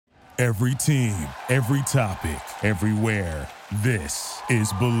Every team, every topic, everywhere. This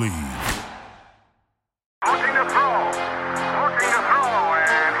is Believe. Looking to throw,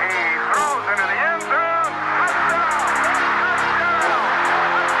 and he throws into the end zone.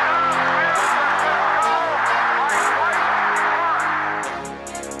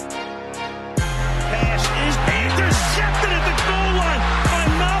 Pass is intercepted at the goal line by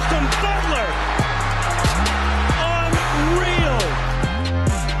Malcolm Butler. Unreal.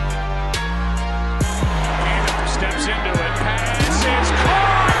 Steps into it. Pass is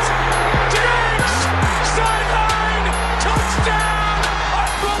caught. Diggs! Sideline! Touchdown!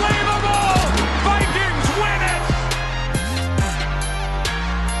 Unbelievable! Vikings win it!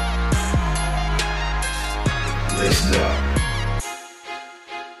 Listen up.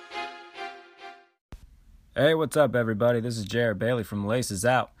 Hey, what's up, everybody? This is Jared Bailey from Laces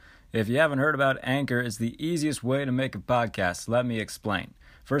Out. If you haven't heard about Anchor, it's the easiest way to make a podcast. Let me explain.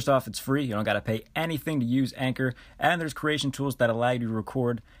 First off, it's free. You don't got to pay anything to use Anchor, and there's creation tools that allow you to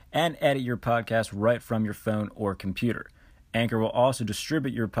record and edit your podcast right from your phone or computer. Anchor will also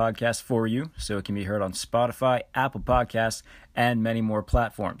distribute your podcast for you, so it can be heard on Spotify, Apple Podcasts, and many more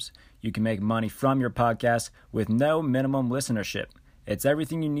platforms. You can make money from your podcast with no minimum listenership. It's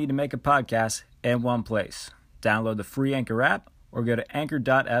everything you need to make a podcast in one place. Download the free Anchor app or go to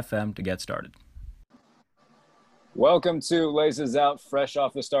anchor.fm to get started. Welcome to Laces Out, fresh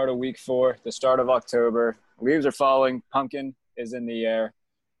off the start of week 4, the start of October. Leaves are falling. Pumpkin is in the air.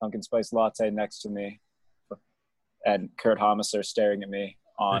 Pumpkin spice latte next to me. And Kurt Homiser staring at me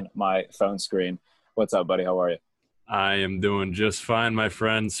on my phone screen. What's up, buddy? How are you? I am doing just fine, my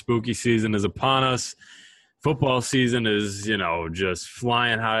friend. Spooky season is upon us. Football season is, just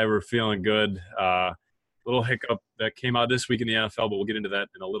flying high. We're feeling good. Little hiccup that came out this week in the NFL, but we'll get into that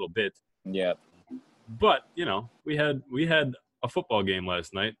in a little bit. Yeah. But, we had a football game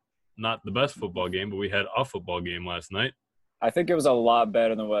last night. Not the best football game, but we had a football game last night. I think it was a lot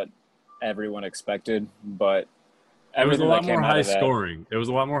better than what everyone expected, but it was a lot more high scoring. It was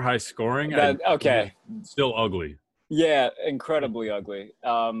a lot more high scoring. Okay. Still ugly. Yeah, incredibly ugly.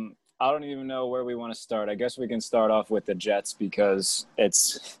 I don't even know where we want to start. I guess we can start off with the Jets because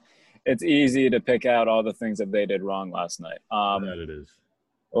it's easy to pick out all the things that they did wrong last night. That it is.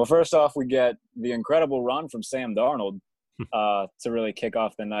 Well, first off, we get the incredible run from Sam Darnold to really kick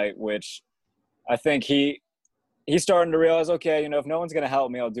off the night, which I think he's starting to realize, okay, if no one's going to help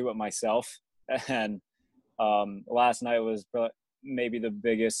me, I'll do it myself. And last night was maybe the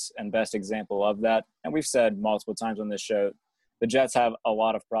biggest and best example of that. And we've said multiple times on this show, the Jets have a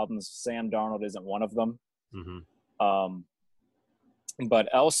lot of problems. Sam Darnold isn't one of them. Mm-hmm. But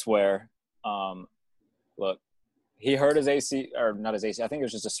elsewhere, look, he hurt his AC, or not his AC. I think it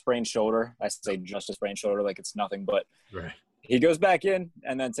was just a sprained shoulder. I say just a sprained shoulder like it's nothing, but right. He goes back in.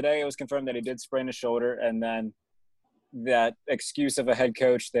 And then today it was confirmed that he did sprain his shoulder. And then that excuse of a head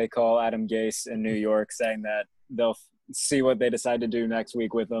coach they call Adam Gase in New York, saying that they'll see what they decide to do next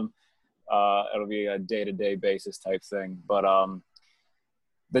week with him. It'll be a day-to-day basis type thing. But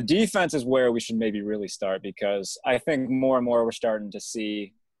the defense is where we should maybe really start, because I think more and more we're starting to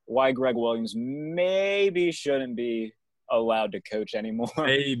see why Greg Williams maybe shouldn't be allowed to coach anymore.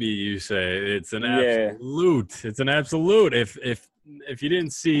 Maybe, you say. It's an absolute. Yeah. It's an absolute. If you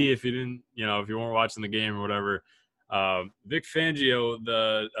didn't see, if you weren't watching the game or whatever, Vic Fangio,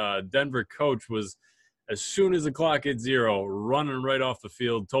 the Denver coach, was – as soon as the clock hit 0, running right off the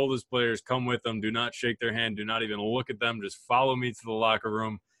field, told his players, come with them, do not shake their hand, do not even look at them, just follow me to the locker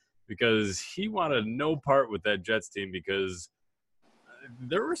room, because he wanted no part with that Jets team, because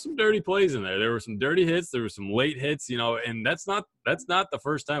there were some dirty plays in there. There were some dirty hits. There were some late hits, and that's not the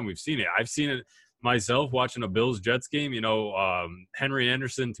first time we've seen it. I've seen it myself watching a Bills-Jets game. Henry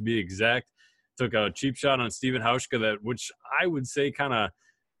Anderson, to be exact, took a cheap shot on Stephen Hauschka, which I would say kind of,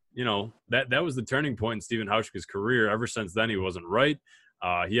 that was the turning point in Stephen Hauschka's career. Ever since then, he wasn't right.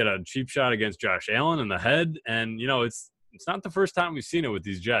 He had a cheap shot against Josh Allen in the head. And, it's not the first time we've seen it with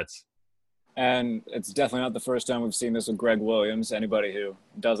these Jets. And it's definitely not the first time we've seen this with Greg Williams. Anybody who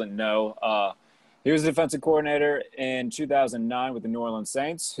doesn't know, he was the defensive coordinator in 2009 with the New Orleans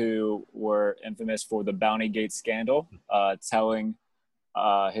Saints, who were infamous for the Bounty Gate scandal, telling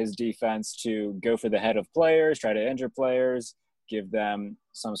his defense to go for the head of players, try to injure players, give them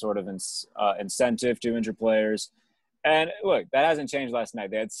some sort of incentive to injure players. And look, that hasn't changed last night.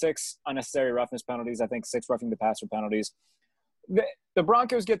 They had 6 unnecessary roughness penalties, I think 6 roughing the passer penalties. The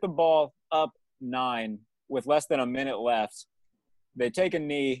Broncos get the ball up 9 with less than a minute left. They take a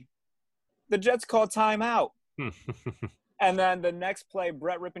knee. The Jets call timeout. And then the next play,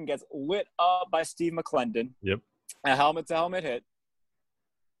 Brett Rippon gets lit up by Steve McClendon. Yep. A helmet-to-helmet hit.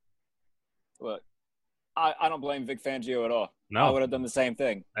 look, I don't blame Vic Fangio at all. No. I would have done the same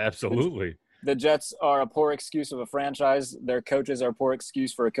thing. Absolutely. The Jets are a poor excuse of a franchise. Their coaches are a poor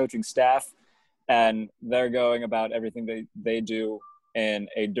excuse for a coaching staff, and they're going about everything they do in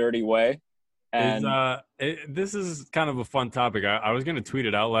a dirty way. And this is kind of a fun topic. I was going to tweet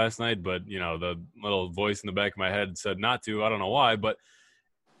it out last night, but, the little voice in the back of my head said not to. I don't know why, but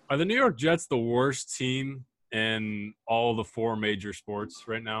are the New York Jets the worst team in all the 4 major sports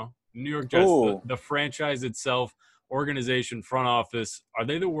right now? New York Jets, the franchise itself, organization, front office, are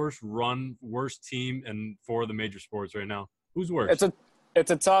they the worst team in 4 of the major sports right now? Who's worse?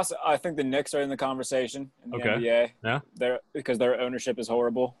 It's a toss. I think the Knicks are in the conversation in the NBA. Yeah. Because their ownership is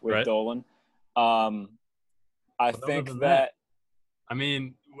horrible with Dolan. I think that. I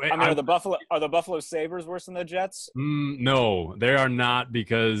mean, are the Buffalo Sabres worse than the Jets? No, they are not,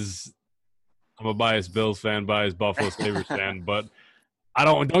 because I'm a biased Bills fan, biased Buffalo Sabres fan, but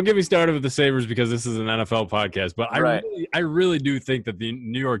don't get me started with the Sabres because this is an NFL podcast. But I really do think that the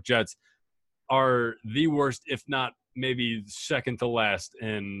New York Jets are the worst, if not maybe second to last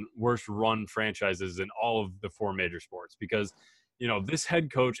in worst run franchises in all of the 4 major sports, because this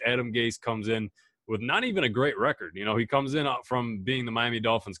head coach, Adam Gase, comes in with not even a great record. He comes in from being the Miami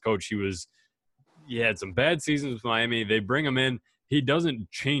Dolphins coach. He had some bad seasons with Miami. They bring him in. He doesn't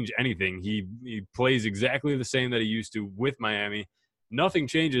change anything. He plays exactly the same that he used to with Miami. Nothing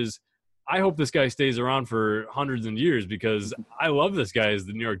changes. I hope this guy stays around for hundreds of years, because I love this guy as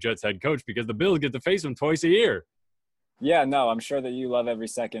the New York Jets head coach, because the Bills get to face him twice a year. Yeah, no, I'm sure that you love every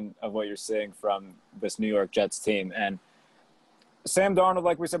second of what you're seeing from this New York Jets team. And Sam Darnold,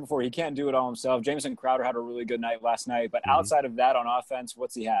 like we said before, he can't do it all himself. Jamison Crowder had a really good night last night. But outside of that on offense,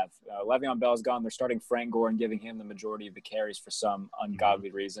 what's he have? Le'Veon Bell's gone. They're starting Frank Gore and giving him the majority of the carries for some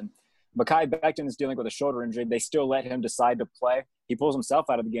ungodly reason. Mekhi Becton is dealing with a shoulder injury. They still let him decide to play. He pulls himself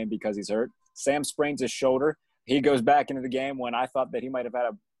out of the game because he's hurt. Sam sprains his shoulder. He goes back into the game when I thought that he might have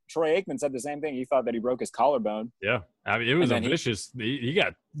had Troy Aikman said the same thing. He thought that he broke his collarbone. Yeah. I mean, it was vicious. He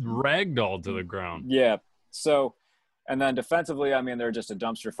got ragdolled to the ground. Yeah. So – and then defensively, I mean, they're just a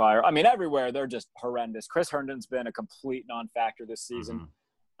dumpster fire. I mean, everywhere, they're just horrendous. Chris Herndon's been a complete non-factor this season.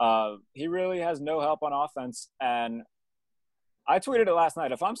 He really has no help on offense. And I tweeted it last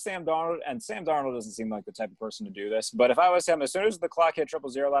night. If I'm Sam Darnold, and Sam Darnold doesn't seem like the type of person to do this, but if I was him, as soon as the clock hit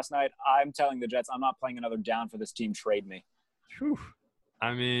 0-0 last night, I'm telling the Jets, I'm not playing another down for this team. Trade me. Whew.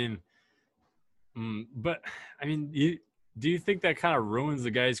 I mean, do you think that kind of ruins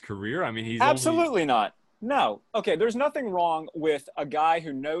the guy's career? I mean, he's absolutely not. No. Okay, there's nothing wrong with a guy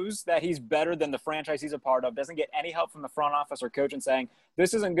who knows that he's better than the franchise he's a part of, doesn't get any help from the front office or coach, and saying,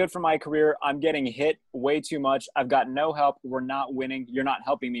 this isn't good for my career. I'm getting hit way too much. I've got no help. We're not winning. You're not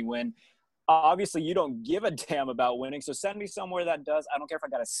helping me win. Obviously, you don't give a damn about winning, so send me somewhere that does. I don't care if I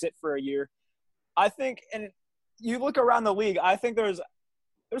got to sit for a year. I think, and you look around the league, I think there's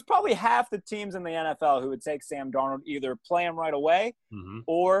probably half the teams in the NFL who would take Sam Darnold, either play him right away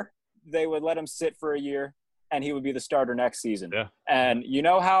or they would let him sit for a year and he would be the starter next season. Yeah. And you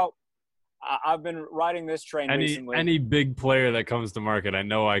know how I've been riding this train recently. Any big player that comes to market, I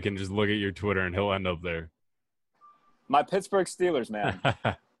know I can just look at your Twitter and he'll end up there. My Pittsburgh Steelers, man.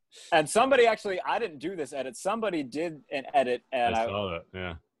 And somebody actually, I didn't do this edit. Somebody did an edit. And I saw that,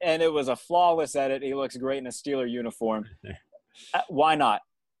 yeah. And it was a flawless edit. He looks great in a Steeler uniform. Why not?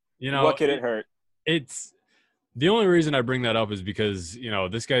 What could it hurt? It's the only reason I bring that up is because,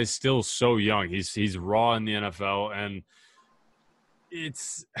 this guy's still so young. He's raw in the NFL, and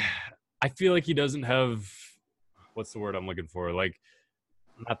I feel like he doesn't have, what's the word I'm looking for? Like,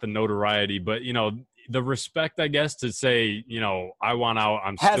 not the notoriety, but, the respect, I guess, to say, I want out.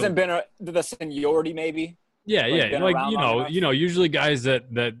 Hasn't been the seniority, maybe. Yeah, yeah. Like, usually guys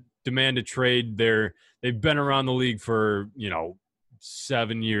that demand a trade, they've been around the league for,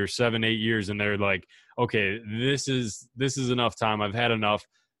 7, 8 years, and they're like, okay, this is enough time. I've had enough.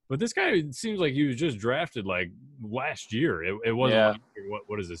 But this guy, it seems like he was just drafted like last year. It wasn't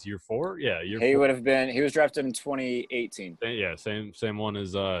what is this, year 4? Yeah, year 4. He was drafted in 2018. Yeah, same one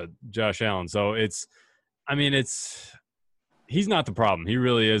as Josh Allen. So he's not the problem. He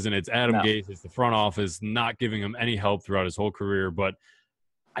really isn't. It's Adam Gase. It's the front office not giving him any help throughout his whole career. But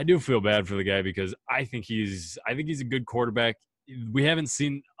I do feel bad for the guy because I think he's a good quarterback. We haven't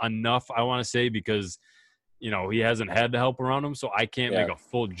seen enough, I want to say, because he hasn't had the help around him, so I can't make a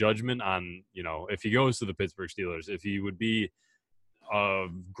full judgment on if he goes to the Pittsburgh Steelers, if he would be a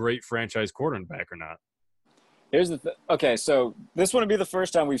great franchise quarterback or not. Here's the okay, so this wouldn't be the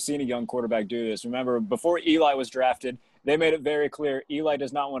first time we've seen a young quarterback do this. Remember, before Eli was drafted, they made it very clear Eli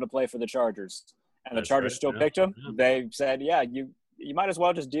does not want to play for the Chargers, and the Chargers still picked him. Yeah. They said, you might as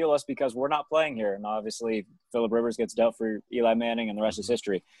well just deal us because we're not playing here. And obviously, Phillip Rivers gets dealt for Eli Manning, and the rest is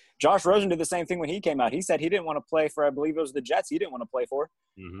history. Josh Rosen did the same thing when he came out. He said he didn't want to play for, I believe it was the Jets, he didn't want to play for.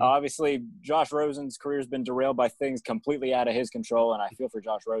 Obviously, Josh Rosen's career has been derailed by things completely out of his control, and I feel for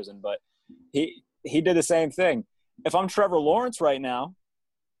Josh Rosen. But he did the same thing. If I'm Trevor Lawrence right now,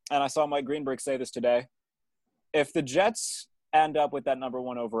 and I saw Mike Greenberg say this today, if the Jets end up with that number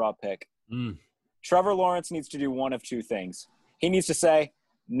 1 overall pick, Trevor Lawrence needs to do one of two things. He needs to say,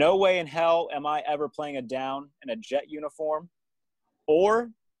 no way in hell am I ever playing a down in a Jet uniform,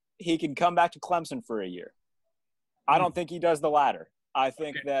 or he can come back to Clemson for a year. I don't think he does the latter. I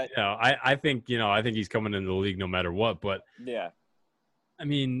think that – I think he's coming into the league no matter what. But, yeah, I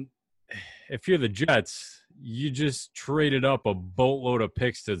mean, if you're the Jets, you just traded up a boatload of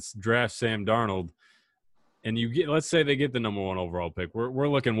picks to draft Sam Darnold. And let's say they get the number 1 overall pick. We're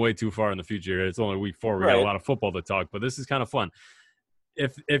looking way too far in the future. It's only week 4. We got a lot of football to talk, but this is kind of fun.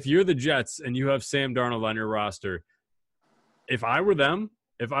 If you're the Jets and you have Sam Darnold on your roster, if I were them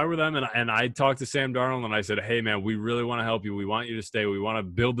and I talked to Sam Darnold and I said, hey, man, we really want to help you. We want you to stay. We want to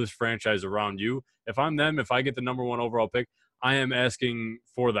build this franchise around you. If I'm them, if I get the number 1 overall pick, I am asking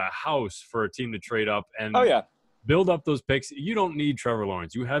for the house for a team to trade up and build up those picks. You don't need Trevor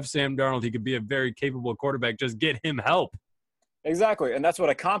Lawrence. You have Sam Darnold. He could be a very capable quarterback. Just get him help. Exactly, and that's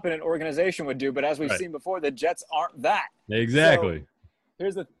what a competent organization would do. But as we've seen before, the Jets aren't that. Exactly.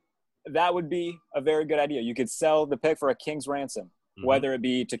 So that would be a very good idea. You could sell the pick for a king's ransom, whether it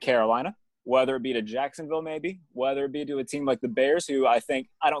be to Carolina, whether it be to Jacksonville maybe, whether it be to a team like the Bears, who I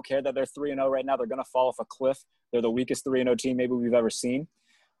don't care that they're 3-0 right now. They're going to fall off a cliff. They're the weakest 3-0 team maybe we've ever seen.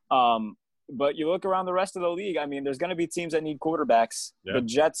 But you look around the rest of the league, I mean, there's going to be teams that need quarterbacks. Yeah. The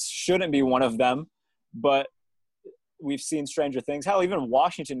Jets shouldn't be one of them, but we've seen stranger things. Hell, even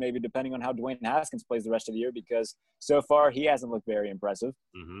Washington maybe, depending on how Dwayne Haskins plays the rest of the year, because so far he hasn't looked very impressive.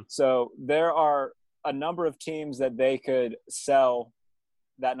 So there are a number of teams that they could sell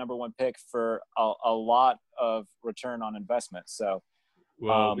that number 1 pick for a lot of return on investment. So,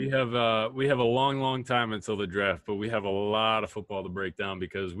 well, we have a long time until the draft, but we have a lot of football to break down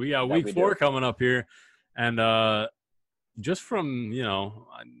because we got week 4 coming up here. And just from,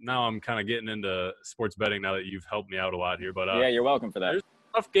 now I'm kind of getting into sports betting now that you've helped me out a lot here. But yeah, you're welcome for that. There's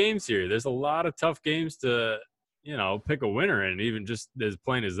tough games here. There's a lot of tough games to, pick a winner in, even just as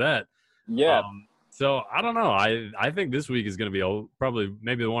plain as that. Yeah. So I don't know. I think this week is going to be probably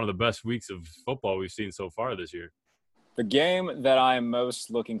maybe one of the best weeks of football we've seen so far this year. The game that I am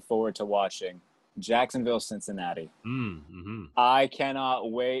most looking forward to watching, Jacksonville-Cincinnati. I cannot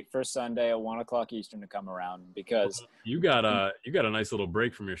wait for Sunday at 1 o'clock Eastern to come around because you got a nice little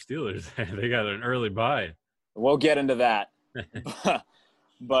break from your Steelers. They got an early bye. We'll get into that.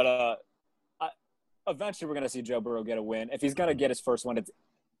 but eventually we're going to see Joe Burrow get a win. If he's going to get his first one,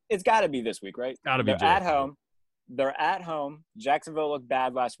 it's got to be this week, right? Got to be. They're at home. Jacksonville looked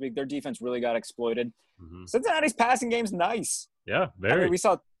bad last week. Their defense really got exploited. Cincinnati's passing game's nice. Yeah, very. We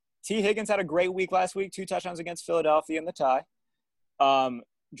saw T. Higgins had a great week last week, 2 touchdowns against Philadelphia in the tie.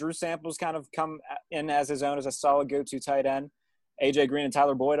 Drew Samples kind of come in as his own as a solid go-to tight end. A.J. Green and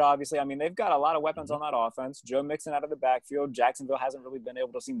Tyler Boyd, obviously. I mean, they've got a lot of weapons on that offense. Joe Mixon out of the backfield. Jacksonville hasn't really been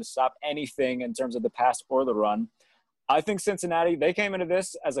able to seem to stop anything in terms of the pass or the run. I think Cincinnati, they came into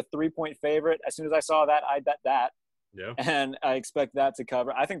this as a 3-point favorite. As soon as I saw that, I bet that. Yeah. And I expect that to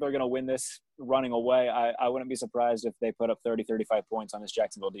cover. I think they're going to win this running away. I wouldn't be surprised if they put up 30, 35 points on this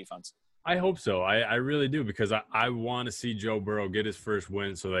Jacksonville defense. I hope so. I really do because I want to see Joe Burrow get his first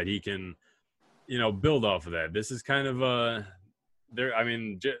win so that he can, build off of that. This is kind of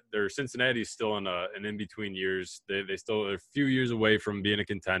their Cincinnati's still in an in-between years. They still are a few years away from being a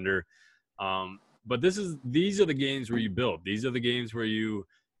contender. But these are the games where you build. These are the games where you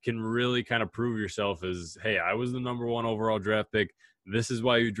can really kind of prove yourself as, hey, I was the number 1 overall draft pick. This is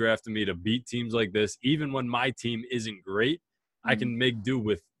why you drafted me, to beat teams like this. Even when my team isn't great, I can make do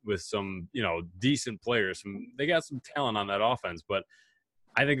with some, decent players. They got some talent on that offense, but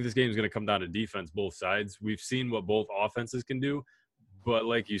I think this game is going to come down to defense, both sides. We've seen what both offenses can do, but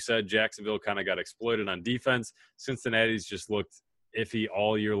like you said, Jacksonville kind of got exploited on defense. Cincinnati's just looked iffy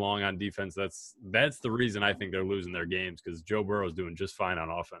all year long on defense. That's the reason I think they're losing their games, because Joe Burrow is doing just fine on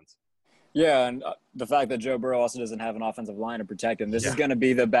offense. Yeah, and the fact that Joe Burrow also doesn't have an offensive line to protect him. This is going to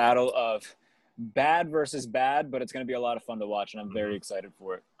be the battle of bad versus bad, but it's going to be a lot of fun to watch, and I'm very excited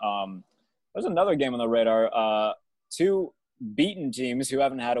for it. There's another game on the radar. 2 beaten teams who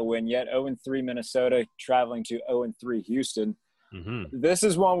haven't had a win yet. 0-3 Minnesota traveling to 0-3 Houston. This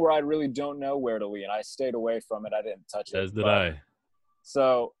is one where I really don't know where to lean. I stayed away from it. I didn't touch it. As did I.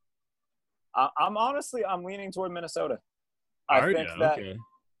 So I'm leaning toward Minnesota. I think that okay.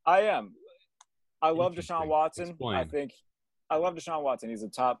 I am. I love Deshaun Interesting. Watson. Explain. I love Deshaun Watson. He's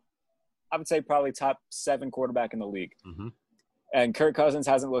I would say probably top 7 quarterback in the league. Mm-hmm. And Kirk Cousins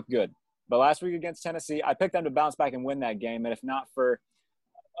hasn't looked good. But last week against Tennessee, I picked them to bounce back and win that game. And if not for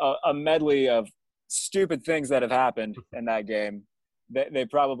a medley of stupid things that have happened in that game, they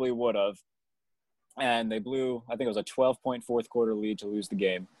probably would have. And they blew, I think it was a 12-point fourth quarter lead to lose the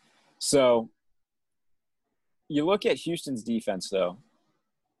game. So you look at Houston's defense, though.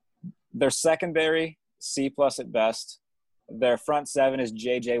 Their secondary, C+ at best. Their front 7 is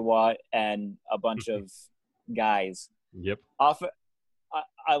J.J. Watt and a bunch of guys. Yep.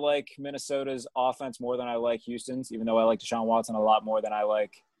 I like Minnesota's offense more than I like Houston's, even though I like Deshaun Watson a lot more than I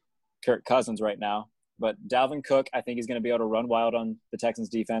like Kirk Cousins right now. But Dalvin Cook, I think he's going to be able to run wild on the Texans'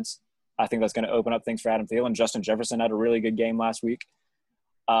 defense. I think that's going to open up things for Adam Thielen. Justin Jefferson had a really good game last week.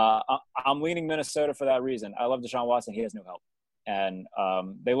 I'm leaning Minnesota for that reason. I love Deshaun Watson. He has no help. And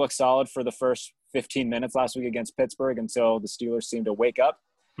they look solid for the first 15 minutes last week against Pittsburgh until the Steelers seemed to wake up.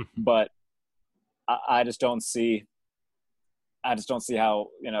 But I just don't see how,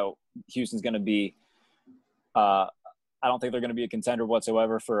 Houston's going to be I don't think they're going to be a contender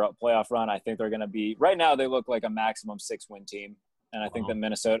whatsoever for a playoff run. I think they're going to be – right now they look like a maximum 6-win team. And I think that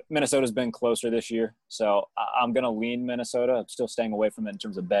Minnesota's been closer this year. So I'm going to lean Minnesota. I'm still staying away from it in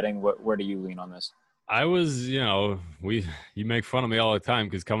terms of betting. Where do you lean on this? I was, you make fun of me all the time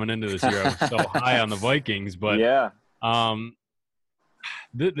because coming into this year I was so high on the Vikings. But yeah,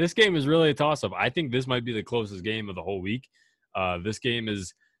 this game is really a toss-up. I think this might be the closest game of the whole week. This game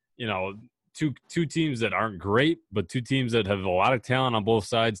is, two teams that aren't great, but two teams that have a lot of talent on both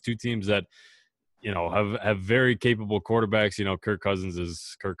sides, two teams that, have very capable quarterbacks. Kirk Cousins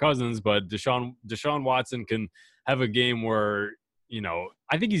is Kirk Cousins, but Deshaun Watson can have a game where,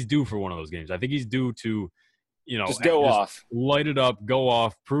 I think he's due for one of those games. I think he's due to, just off, light it up, go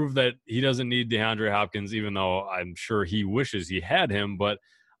off, prove that he doesn't need DeAndre Hopkins, even though I'm sure he wishes he had him. But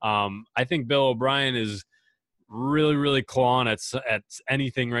I think Bill O'Brien is really, really clawing at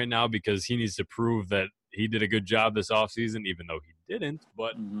anything right now because he needs to prove that he did a good job this offseason, even though he didn't.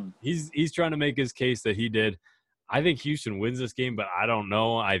 But he's trying to make his case that he did. I think Houston wins this game, but I don't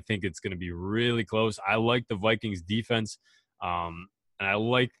know. I think it's going to be really close. I like the Vikings defense, and I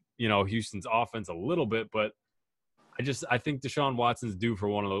like, Houston's offense a little bit, but I think Deshaun Watson's due for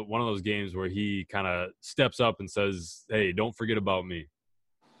one of those games where he kind of steps up and says, "Hey, don't forget about me."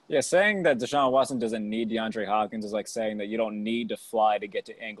 Yeah, saying that Deshaun Watson doesn't need DeAndre Hopkins is like saying that you don't need to fly to get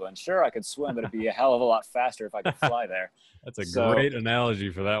to England. Sure, I could swim, but it'd be a hell of a lot faster if I could fly there. That's a great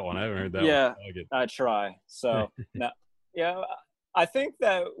analogy for that one. I haven't heard that one. Yeah, I like it. I try. So, I think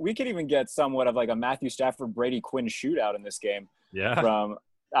that we could even get somewhat of like a Matthew Stafford-Brady Quinn shootout in this game. Yeah.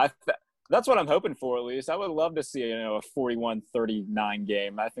 That's what I'm hoping for, at least. I would love to see, a 41-39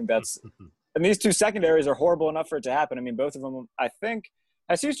 game. I think that's – and these two secondaries are horrible enough for it to happen. I mean, both of them, I think –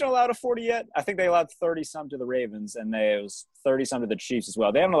 has Houston allowed a 40 yet? I think they allowed 30-some to the Ravens, and it was 30-some to the Chiefs as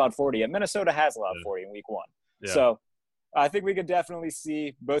well. They haven't allowed 40 yet. Minnesota has allowed 40 in week 1. Yeah. So I think we could definitely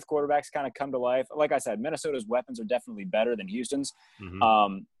see both quarterbacks kind of come to life. Like I said, Minnesota's weapons are definitely better than Houston's.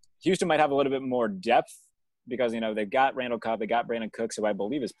 Houston might have a little bit more depth because, they've got Randall Cobb, they got Brandon Cooks, who I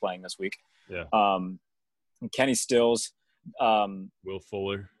believe is playing this week. Yeah. Kenny Stills. Will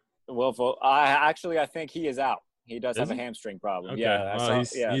Fuller. I think he is out. He does have a hamstring problem. Okay. Yeah,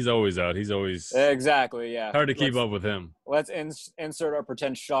 he's always out. He's always exactly. Yeah, hard to keep up with him. Let's insert our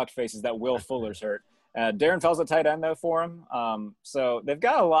pretend shocked faces that Will Fuller's hurt. Darren Fell's a tight end though for him. So they've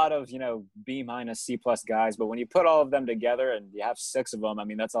got a lot of B-, C+ guys, but when you put all of them together and you have 6 of them, I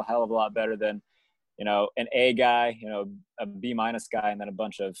mean that's a hell of a lot better than an A guy, a B- guy, and then a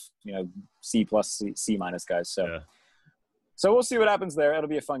bunch of C+, C- guys. So. Yeah. So we'll see what happens there. It'll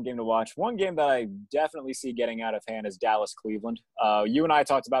be a fun game to watch. One game that I definitely see getting out of hand is Dallas-Cleveland. You and I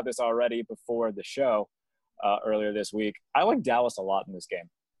talked about this already before the show earlier this week. I like Dallas a lot in this game.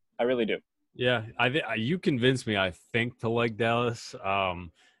 I really do. Yeah, you convinced me, I think, to like Dallas.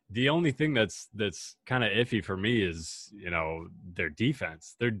 The only thing that's kind of iffy for me is, their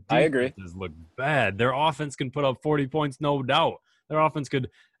defense. Their defenses look bad. Their offense can put up 40 points, no doubt. Their offense could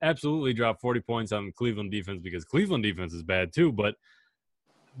absolutely drop 40 points on Cleveland defense because Cleveland defense is bad too, but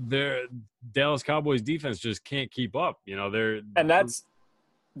their Dallas Cowboys defense just can't keep up. And that's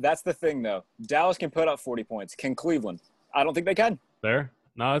the thing though. Dallas can put up 40 points. Can Cleveland? I don't think they can. Fair?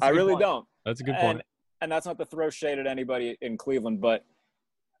 No, I really don't. That's a good point. And that's not to throw shade at anybody in Cleveland, but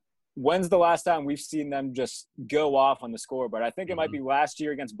when's the last time we've seen them just go off on the scoreboard? I think it might be last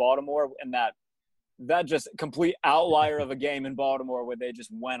year against Baltimore, and that just complete outlier of a game in Baltimore where they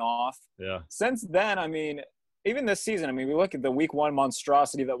just went off. Yeah. Since then, I mean, even this season, I mean, we look at the week 1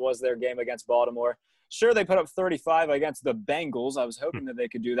 monstrosity that was their game against Baltimore. Sure, they put up 35 against the Bengals. I was hoping that they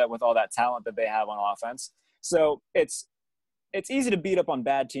could do that with all that talent that they have on offense. So it's easy to beat up on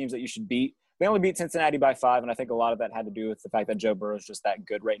bad teams that you should beat. They only beat Cincinnati by 5, and I think a lot of that had to do with the fact that Joe Burrow is just that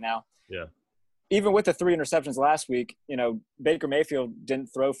good right now. Yeah. Even with the 3 interceptions last week, Baker Mayfield didn't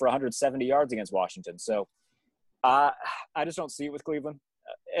throw for 170 yards against Washington. So I just don't see it with Cleveland.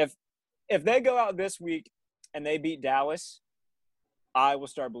 If they go out this week and they beat Dallas, I will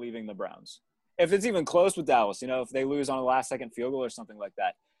start believing the Browns. If it's even close with Dallas, if they lose on a last-second field goal or something like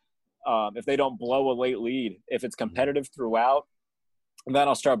that, if they don't blow a late lead, if it's competitive throughout, then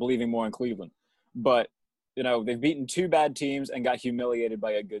I'll start believing more in Cleveland. But, they've beaten 2 bad teams and got humiliated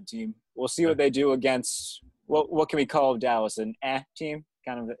by a good team. We'll see what they do against what can we call Dallas, an team?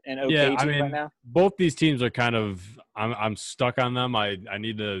 Kind of an okay team right now? Both these teams are kind of I'm stuck on them. I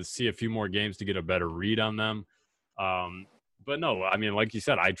need to see a few more games to get a better read on them. But no, I mean, like you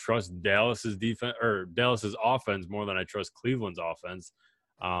said, I trust Dallas's defense or Dallas's offense more than I trust Cleveland's offense.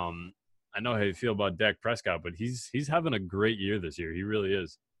 I know how you feel about Dak Prescott, but he's having a great year this year. He really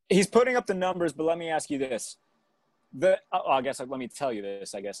is. He's putting up the numbers, but let me ask you this. Let me tell you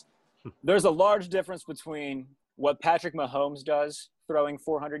this, I guess. There's a large difference between what Patrick Mahomes does throwing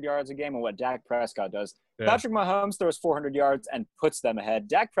 400 yards a game and what Dak Prescott does. Yeah. Patrick Mahomes throws 400 yards and puts them ahead.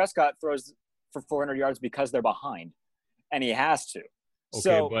 Dak Prescott throws for 400 yards because they're behind, and he has to. Okay,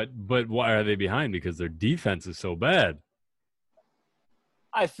 so, but why are they behind? Because their defense is so bad.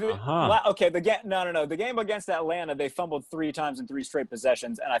 I feel okay. The game against Atlanta, they fumbled 3 times in 3 straight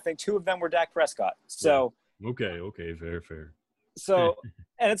possessions, and I think 2 of them were Dak Prescott. So okay, fair. So,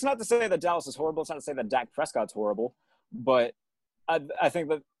 and it's not to say that Dallas is horrible. It's not to say that Dak Prescott's horrible, but I think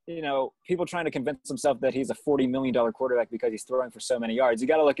that people trying to convince themselves that he's a $40 million quarterback because he's throwing for so many yards. You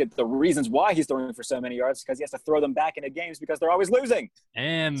got to look at the reasons why he's throwing for so many yards, because he has to throw them back into games because they're always losing.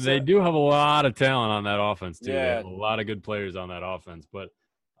 And they do have a lot of talent on that offense too. Yeah. They have a lot of good players on that offense, but.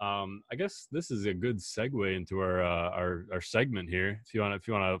 I guess this is a good segue into our segment here. If you want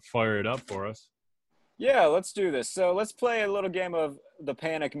to fire it up for us. Yeah, let's do this. So let's play a little game of the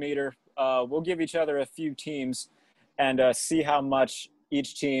panic meter. We'll give each other a few teams and see how much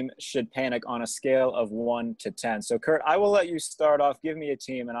each team should panic on a scale of 1 to 10. So Kurt, I will let you start off. Give me a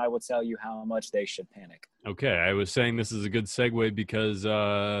team, and I will tell you how much they should panic. Okay, I was saying this is a good segue because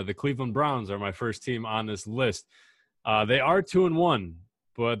the Cleveland Browns are my first team on this list. They are 2-1.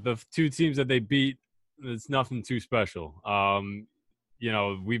 But the 2 teams that they beat, it's nothing too special.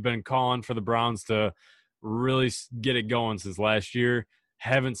 We've been calling for the Browns to really get it going since last year.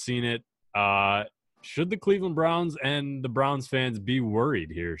 Haven't seen it. Should the Cleveland Browns and the Browns fans be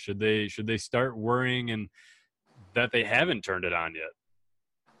worried here? Should they start worrying and that they haven't turned it on yet?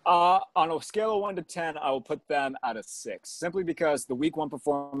 On a scale of 1 to 10, I will put them at a 6, simply because the Week 1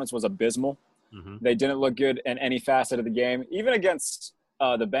 performance was abysmal. Mm-hmm. They didn't look good in any facet of the game, even against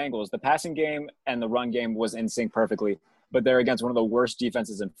the Bengals. The passing game and the run game was in sync perfectly, but they're against one of the worst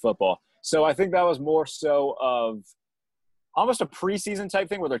defenses in football. So I think that was more so of almost a preseason type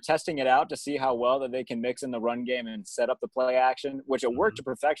thing where they're testing it out to see how well that they can mix in the run game and set up the play action, which it worked to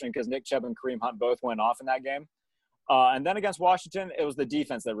perfection because Nick Chubb and Kareem Hunt both went off in that game. And then against Washington, it was the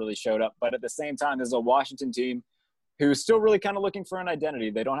defense that really showed up. But at the same time, this is a Washington team who's still really kind of looking for an identity.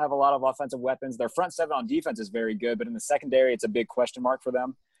 They don't have a lot of offensive weapons. Their front 7 on defense is very good, but in the secondary, it's a big question mark for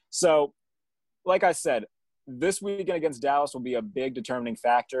them. So, like I said, this weekend against Dallas will be a big determining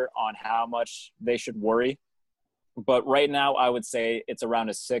factor on how much they should worry. But right now, I would say it's around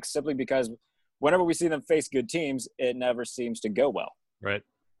a 6, simply because whenever we see them face good teams, it never seems to go well. Right.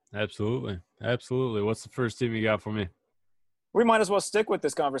 Absolutely. What's the first team you got for me? We might as well stick with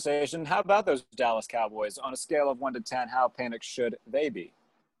this conversation. How about those Dallas Cowboys? On a scale of 1 to 10, how panicked should they be?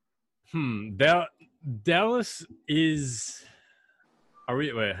 Dallas is –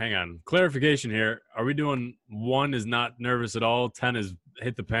 wait, hang on. Clarification here. Are we doing 1 is not nervous at all, 10 is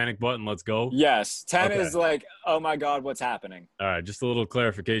hit the panic button, let's go? Yes. 10 is like, oh, my God, what's happening? All right, just a little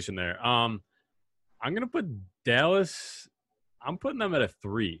clarification there. I'm going to put Dallas – I'm putting them at a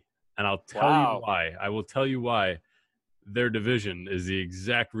 3, and I'll tell you why. I will tell you why. Their division is the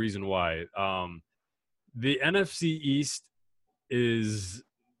exact reason why. The NFC East is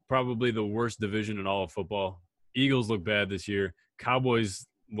probably the worst division in all of football. Eagles look bad this year. Cowboys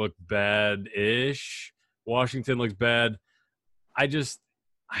look bad-ish. Washington looks bad. I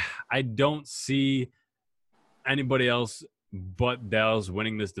don't see anybody else but Dallas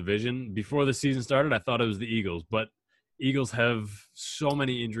winning this division. Before the season started, I thought it was the Eagles, but Eagles have so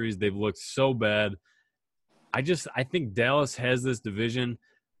many injuries. They've looked so bad. I think Dallas has this division.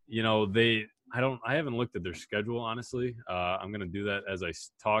 I haven't looked at their schedule, honestly. I'm going to do that as I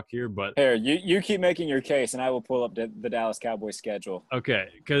talk here, but here, you keep making your case and I will pull up the Dallas Cowboys schedule. Okay.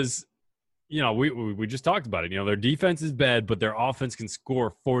 Cause we just talked about it. Their defense is bad, but their offense can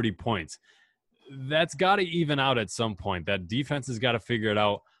score 40 points. That's got to even out at some point. That defense has got to figure it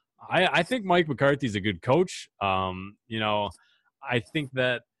out. I think Mike McCarthy's a good coach. I think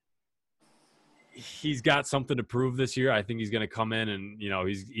that he's got something to prove this year. I think he's going to come in and,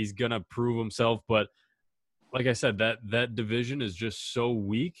 he's going to prove himself. But like I said, that division is just so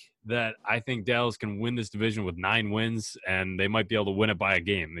weak that I think Dallas can win this division with 9 wins, and they might be able to win it by a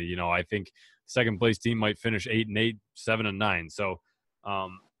game. I think second place team might finish 8-8, 7-9. So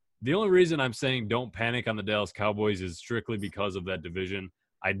the only reason I'm saying don't panic on the Dallas Cowboys is strictly because of that division.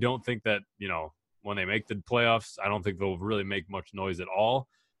 I don't think that, when they make the playoffs, I don't think they'll really make much noise at all.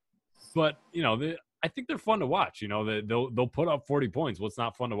 But, I think they're fun to watch. They'll put up 40 points. What's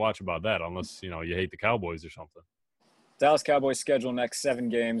not fun to watch about that, unless, you hate the Cowboys or something? Dallas Cowboys schedule next 7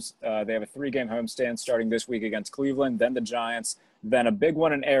 games. They have a 3-game homestand starting this week against Cleveland, then the Giants, then a big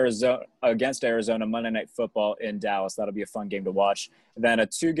one in Arizona against Arizona, Monday Night Football in Dallas. That'll be a fun game to watch. Then a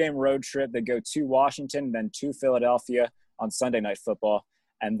 2-game road trip. They go to Washington, then to Philadelphia on Sunday Night Football.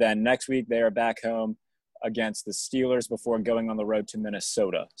 And then next week they are back home against the Steelers before going on the road to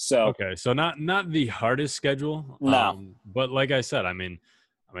Minnesota. So okay, so not the hardest schedule. No. But like I said, I mean,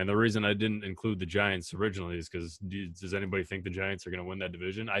 the reason I didn't include the Giants originally is because does anybody think the Giants are going to win that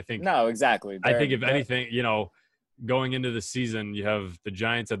division? I think no, exactly. I think if anything, going into the season, you have the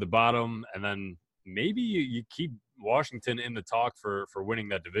Giants at the bottom, and then maybe you keep Washington in the talk for winning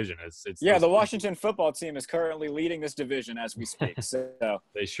that division. The Washington football team is currently leading this division as we speak. So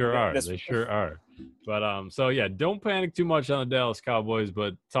they sure are. They sure are. But don't panic too much on the Dallas Cowboys.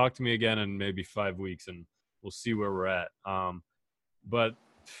 But talk to me again in maybe 5 weeks, and we'll see where we're at. But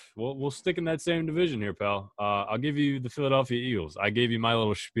we'll stick in that same division here, pal. I'll give you the Philadelphia Eagles. I gave you my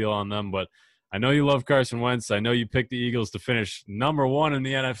little spiel on them, but I know you love Carson Wentz. I know you picked the Eagles to finish number 1 in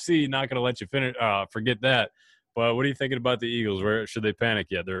the NFC. Not going to let you forget that. But what are you thinking about the Eagles? Where should they panic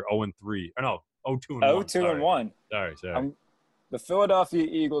yet? They're 0-3. Or no, 0-2-1. 0-2-1. Sorry. The Philadelphia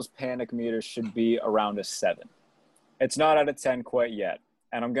Eagles panic meter should be around a 7. It's not at a 10 quite yet.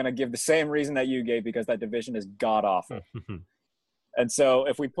 And I'm going to give the same reason that you gave because that division is god-awful. And so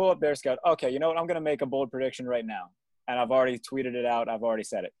if we pull up their schedule, okay, you know what? I'm going to make a bold prediction right now. And I've already tweeted it out. I've already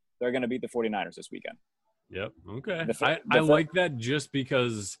said it. They're going to beat the 49ers this weekend. Yep. Okay. I like that just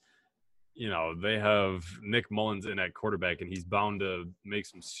because – they have Nick Mullins in at quarterback, and he's bound to make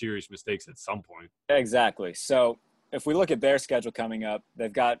some serious mistakes at some point. Exactly. So if we look at their schedule coming up,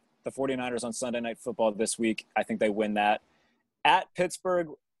 they've got the 49ers on Sunday Night Football this week. I think they win that. At Pittsburgh,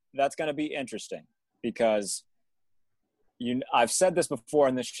 that's going to be interesting because I've said this before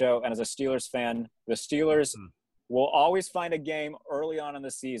in this show, and as a Steelers fan, the Steelers will always find a game early on in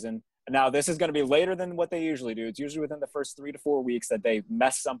the season. Now, this is going to be later than what they usually do. It's usually within the first 3 to 4 weeks that they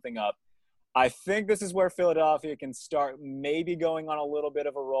mess something up. I think this is where Philadelphia can start maybe going on a little bit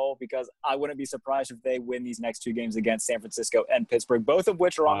of a roll because I wouldn't be surprised if they win these next 2 games against San Francisco and Pittsburgh, both of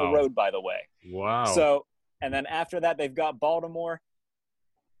which are on the road, by the way. Wow. So, and then after that, they've got Baltimore.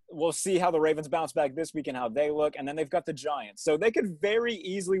 We'll see how the Ravens bounce back this week and how they look. And then they've got the Giants. So they could very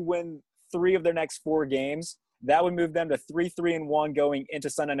easily win 3 of their next 4 games. That would move them to 3-3-1 going into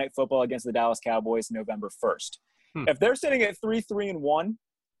Sunday Night Football against the Dallas Cowboys November 1st. If they're sitting at 3-3-1,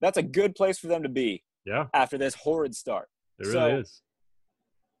 that's a good place for them to be after this horrid start. It really is.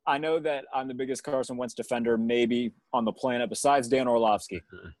 I know that I'm the biggest Carson Wentz defender maybe on the planet besides Dan Orlovsky.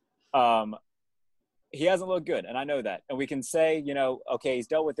 He hasn't looked good, and I know that. And we can say, okay, he's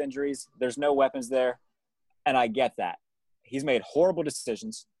dealt with injuries. There's no weapons there, and I get that. He's made horrible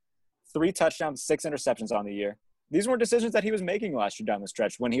decisions, 3 touchdowns, 6 interceptions on the year. These weren't decisions that he was making last year down the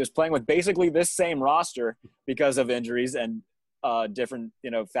stretch when he was playing with basically this same roster because of injuries and different,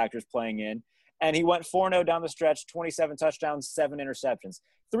 factors playing in. And he went 4-0 down the stretch, 27 touchdowns, 7 interceptions.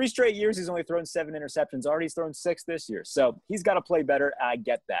 3 straight years, he's only thrown 7 interceptions. Already he's thrown 6 this year. So he's got to play better. I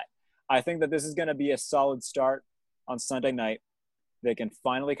get that. I think that this is going to be a solid start on Sunday night. They can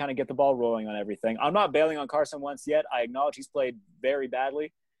finally kind of get the ball rolling on everything. I'm not bailing on Carson Wentz yet. I acknowledge he's played very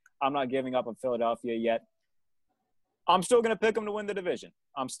badly. I'm not giving up on Philadelphia yet. I'm still going to pick them to win the division.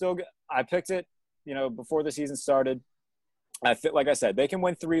 I picked it, before the season started. Like I said, they can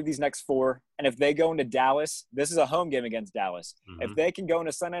win 3 of these next 4. And if they go into Dallas, this is a home game against Dallas. If they can go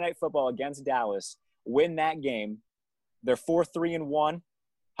into Sunday Night Football against Dallas, win that game, they're 4-3-1,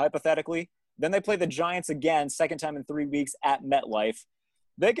 hypothetically. Then they play the Giants again, second time in 3 weeks at MetLife.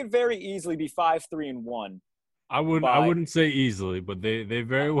 They could very easily be 5-3-1. I wouldn't say easily, but they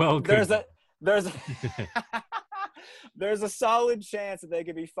very well could. there's a solid chance that they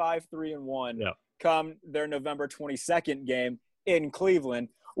could be 5-3-1 come their November 22nd game in Cleveland,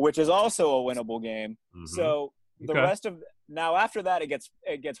 which is also a winnable game. Mm-hmm. So the rest of now after that, it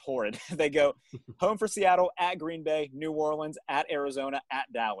gets horrid. They go home for Seattle, at Green Bay, New Orleans, at Arizona, at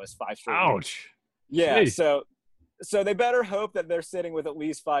Dallas, 5 straight. Ouch. Yeah. Jeez. So they better hope that they're sitting with at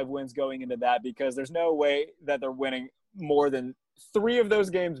least 5 wins going into that, because there's no way that they're winning more than 3 of those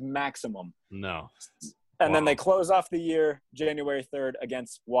games maximum. No. And then they close off the year January 3rd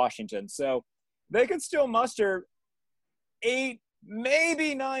against Washington. So they could still muster 8,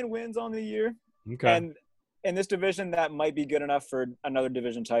 maybe 9 wins on the year. Okay. And in this division, that might be good enough for another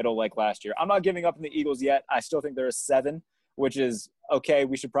division title like last year. I'm not giving up on the Eagles yet. I still think there is 7, which is okay.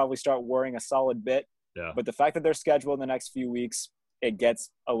 We should probably start worrying a solid bit. Yeah. But the fact that they're scheduled in the next few weeks, it gets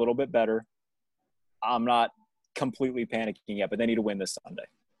a little bit better. I'm not completely panicking yet, but they need to win this Sunday.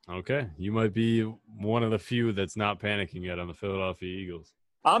 Okay. You might be one of the few that's not panicking yet on the Philadelphia Eagles.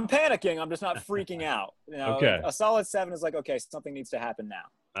 I'm panicking. I'm just not freaking out. Okay. A solid 7 is like, okay, something needs to happen now.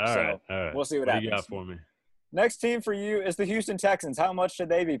 All right. We'll see what happens. You got for me? Next team for you is the Houston Texans. How much should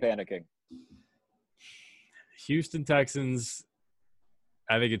they be panicking? Houston Texans,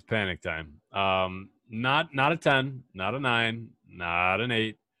 I think it's panic time. Not a 10, not a 9, not an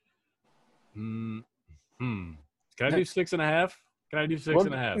 8. Can I do 6.5? Can I do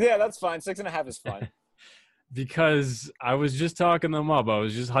 6.5? Yeah, that's fine. 6.5 is fine. Because I was just talking them up. I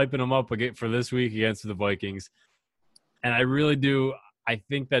was just hyping them up again for this week against the Vikings. And I really do. I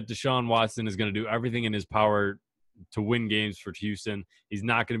think that Deshaun Watson is going to do everything in his power to win games for Houston. He's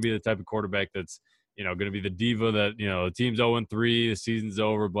not going to be the type of quarterback that's, going to be the diva that, the team's 0-3, the season's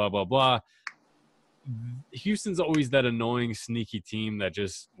over, blah, blah, blah. Houston's always that annoying, sneaky team that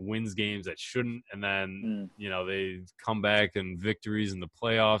just wins games that shouldn't. And then, they come back and victories in the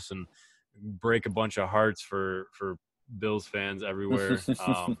playoffs and break a bunch of hearts for Bills fans everywhere.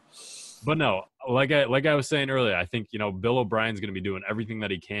 But no, like I was saying earlier, I think, Bill O'Brien's going to be doing everything that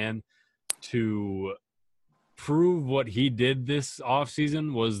he can to prove what he did this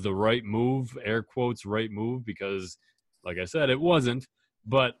offseason was the right move, air quotes, right move, because like I said, it wasn't.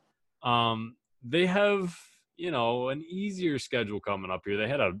 But they have, an easier schedule coming up here. They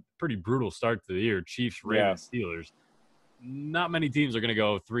had a pretty brutal start to the year, Chiefs, Ravens, Steelers. Not many teams are going to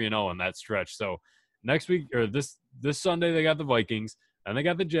go 3-0 in that stretch. So next week or this Sunday, they got the Vikings, and they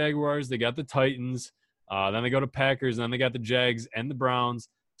got the Jaguars, they got the Titans, then they go to Packers, and then they got the Jags and the Browns.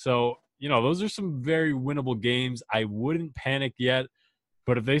 So, those are some very winnable games. I wouldn't panic yet,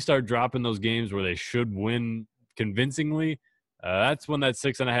 but if they start dropping those games where they should win convincingly, that's when that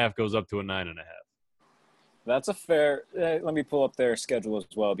 6.5 goes up to a 9.5. That's a fair let me pull up their schedule as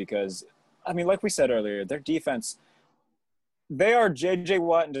well, because, like we said earlier, their defense – they are J.J.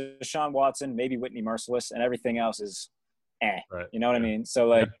 Watt and Deshaun Watson, maybe Whitney Merciless, and everything else is Right. You know what I mean?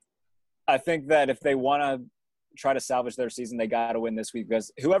 So, I think that if they want to try to salvage their season, they got to win this week,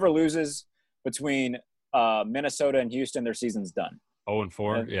 because whoever loses between Minnesota and Houston, their season's done.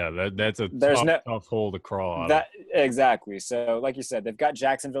 0-4? Yeah, that's a tough hole to crawl out of. Exactly. So, like you said, they've got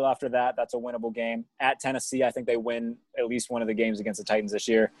Jacksonville after that. That's a winnable game. At Tennessee, I think they win at least one of the games against the Titans this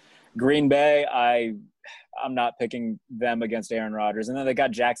year. Green Bay, I'm not picking them against Aaron Rodgers. And then they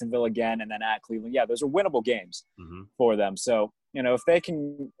got Jacksonville again, and then at Cleveland. Yeah, those are winnable games for them. So,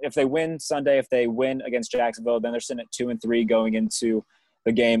 if they win Sunday, if they win against Jacksonville, then they're sitting at 2-3 going into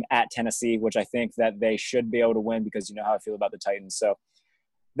the game at Tennessee, which I think that they should be able to win, because you know how I feel about the Titans. So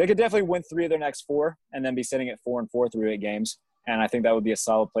they could definitely win 3 of their next 4 and then be sitting at 4-4 through 8 games. And I think that would be a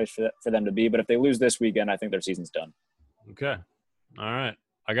solid place for them to be. But if they lose this weekend, I think their season's done. Okay. All right.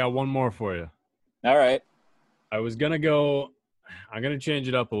 I got one more for you. All right. I'm going to change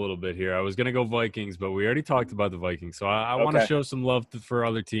it up a little bit here. I was going to go Vikings, but we already talked about the Vikings. So I want to show some love for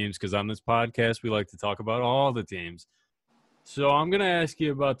other teams, because on this podcast, we like to talk about all the teams. So I'm going to ask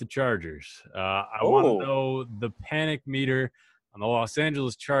you about the Chargers. I want to know the panic meter on the Los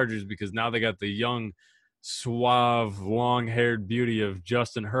Angeles Chargers, because now they got the young, suave, long-haired beauty of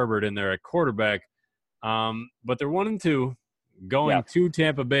Justin Herbert in there at quarterback. But they're 1-2 going to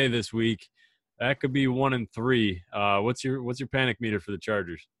Tampa Bay this week. That could be 1-3. What's your panic meter for the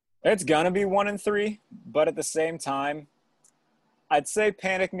Chargers? It's going to be 1-3, but at the same time, I'd say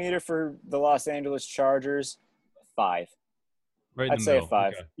panic meter for the Los Angeles Chargers, 5. I'd say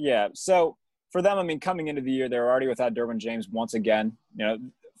 5. Okay. Yeah. So for them, coming into the year, they're already without Derwin James once again.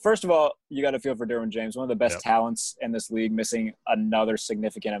 First of all, you got to feel for Derwin James, one of the best talents in this league, missing another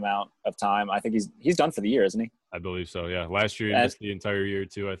significant amount of time. I think he's done for the year, isn't he? I believe so. Yeah. Last year, he missed the entire year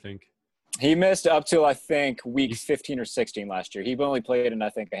too, I think. He missed up till, I think, week 15 or 16 last year. He only played in,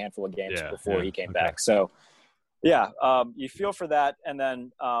 I think, a handful of games before he came back. So, yeah, you feel for that. And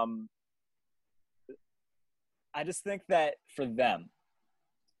then I just think that for them,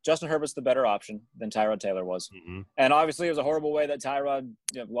 Justin Herbert's the better option than Tyrod Taylor was. Mm-hmm. And obviously it was a horrible way that Tyrod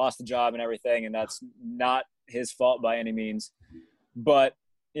lost the job and everything, and that's not his fault by any means. But,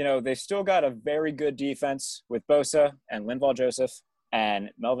 they've still got a very good defense with Bosa and Linval Joseph and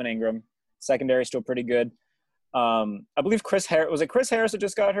Melvin Ingram. Secondary still pretty good. I believe Chris Harris that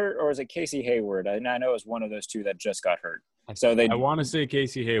just got hurt, or is it Casey Hayward? I know it was one of those two that just got hurt. So I want to say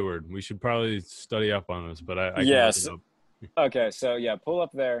Casey Hayward. We should probably study up on this, but I can yes. Okay, so pull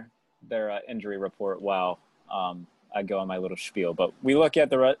up their injury report while I go on my little spiel. But we look at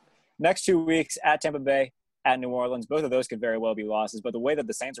the next 2 weeks at Tampa Bay, at New Orleans. Both of those could very well be losses, but the way that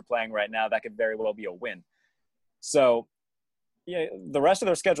the Saints are playing right now, that could very well be a win. So, the rest of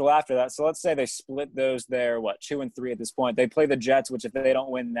their schedule after that. So let's say they split those there, 2 and 3 at this point. They play the Jets, which if they don't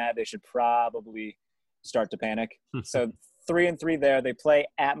win that, they should probably start to panic. So 3 and 3 there. They play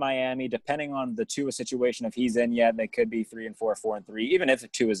at Miami. Depending on the Tua situation, if he's in yet, they could be 3 and 4, 4 and 3. Even if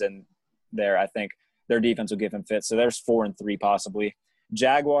Tua is in there, I think their defense will give him fits. So there's 4 and 3 possibly.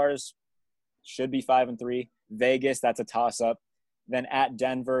 Jaguars should be 5 and 3. Vegas, that's a toss-up. Then at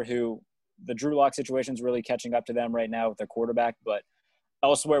Denver, who the Drew Lock situation is really catching up to them right now with their quarterback, but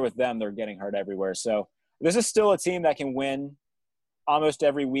elsewhere with them, they're getting hurt everywhere. So this is still a team that can win almost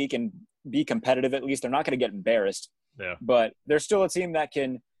every week and be competitive at least. They're not going to get embarrassed. Yeah. But they're still a team that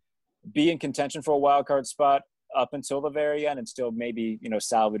can be in contention for a wild card spot up until the very end and still maybe,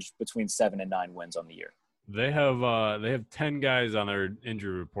 salvage between 7 and 9 wins on the year. They have 10 guys on their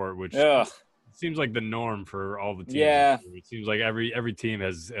injury report, which seems like the norm for all the teams. Yeah. It seems like every team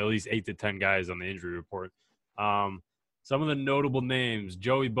has at least 8 to 10 guys on the injury report. Some of the notable names: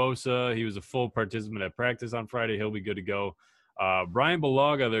 Joey Bosa, he was a full participant at practice on Friday. He'll be good to go. Brian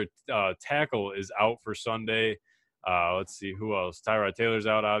Bulaga, their tackle, is out for Sunday. Let's see who else. Tyrod Taylor's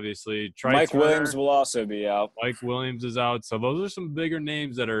out, obviously. Mike Williams will also be out. Mike Williams is out. So those are some bigger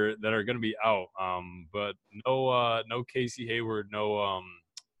names that are going to be out. But no Casey Hayward, no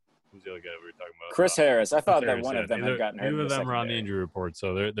who's the other guy we were talking about? Chris Harris. I thought that one of them had gotten hurt. Neither of them are on the injury report,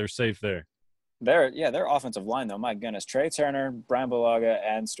 so they're safe there. Their offensive line though, my goodness, Trey Turner, Brian Bulaga,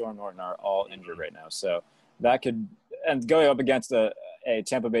 and Storm Norton are all injured right now. So that could, and going up against a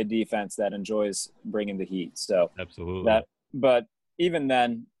Tampa Bay defense that enjoys bringing the heat. So absolutely. But even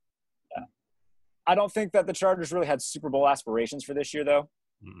then, I don't think that the Chargers really had Super Bowl aspirations for this year, though.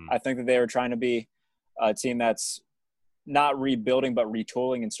 Mm-hmm. I think that they were trying to be a team that's not rebuilding but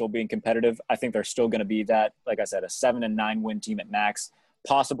retooling and still being competitive. I think they're still going to be that, like I said, a 7 and 9 win team at max,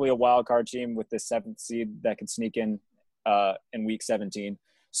 possibly a wild card team with the 7th seed that could sneak in week 17.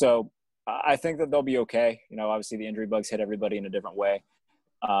 So I think that they'll be okay. Obviously the injury bugs hit everybody in a different way.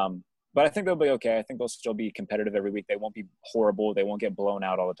 But I think they'll be okay. I think they'll still be competitive every week. They won't be horrible. They won't get blown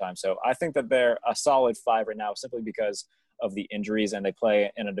out all the time. So I think that they're a solid 5 right now simply because of the injuries, and they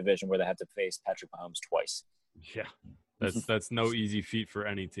play in a division where they have to face Patrick Mahomes twice. Yeah, that's no easy feat for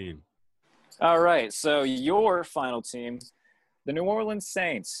any team. All right, so your final team, the New Orleans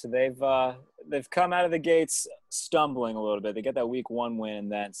Saints. They've come out of the gates stumbling a little bit. They get that week 1 win,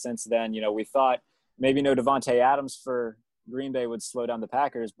 and then since then, we thought maybe no Devontae Adams for Green Bay would slow down the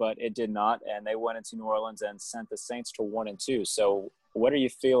Packers, but it did not, and they went into New Orleans and sent the Saints to 1-2. So what are you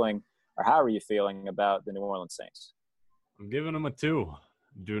feeling, or how are you feeling about the New Orleans Saints? I'm giving them a 2.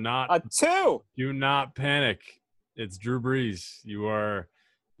 Do not panic. It's Drew Brees. You are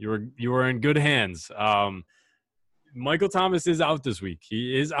in good hands. Michael Thomas is out this week.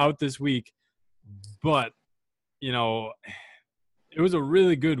 He is out this week, but it was a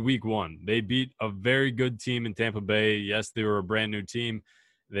really good week 1. They beat a very good team in Tampa Bay. Yes, they were a brand new team.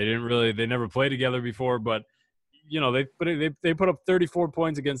 They never played together before, but they put up 34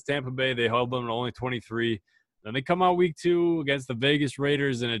 points against Tampa Bay. They held them to only 23. Then they come out week 2 against the Vegas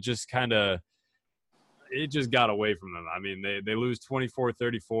Raiders, and it just got away from them. I mean, they lose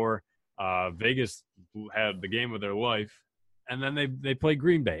 24-34. Vegas had the game of their life. And then they play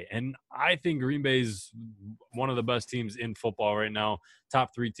Green Bay. And I think Green Bay is one of the best teams in football right now,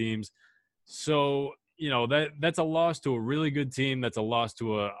 top 3 teams. So, that's a loss to a really good team. That's a loss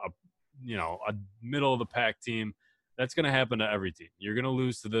to a middle-of-the-pack team. That's going to happen to every team. You're going to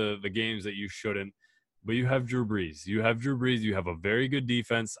lose to the games that you shouldn't. But you have Drew Brees. You have a very good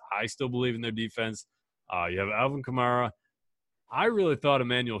defense. I still believe in their defense. You have Alvin Kamara. I really thought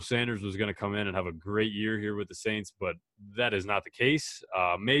Emmanuel Sanders was going to come in and have a great year here with the Saints, but that is not the case.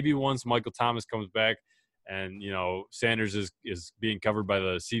 Maybe once Michael Thomas comes back and Sanders is being covered by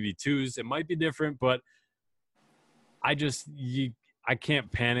the CB2s. It might be different, but I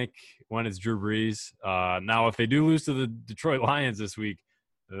can't panic when it's Drew Brees. Now, if they do lose to the Detroit Lions this week,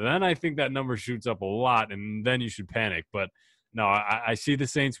 then I think that number shoots up a lot, and then you should panic. But no, I see the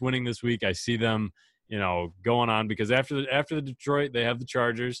Saints winning this week. I see them, going on, because after the Detroit, they have the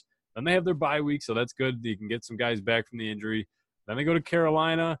Chargers. Then they have their bye week, so that's good. You can get some guys back from the injury. Then they go to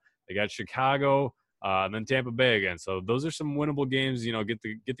Carolina. They got Chicago, and then Tampa Bay again. So those are some winnable games. Get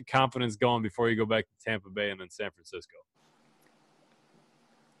the confidence going before you go back to Tampa Bay and then San Francisco.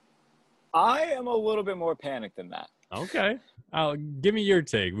 I am a little bit more panicked than that. Okay. Give me your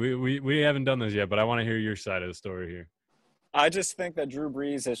take. We haven't done this yet, but I want to hear your side of the story here. I just think that Drew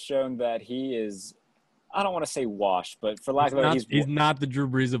Brees has shown that he is, I don't want to say washed, but for lack of a better, he's not the Drew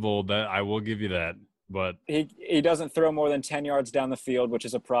Brees of old. That I will give you that. But he doesn't throw more than 10 yards down the field, which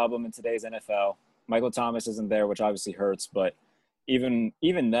is a problem in today's NFL. Michael Thomas isn't there, which obviously hurts. But even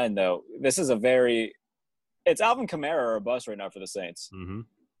then, though, this is it's Alvin Kamara or a bust right now for the Saints. Mm-hmm.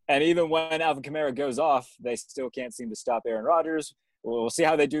 And even when Alvin Kamara goes off, they still can't seem to stop Aaron Rodgers. We'll see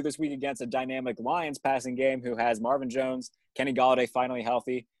how they do this week against a dynamic Lions passing game who has Marvin Jones, Kenny Golladay finally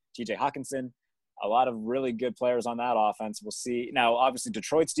healthy, TJ Hawkinson, a lot of really good players on that offense. We'll see. Now, obviously,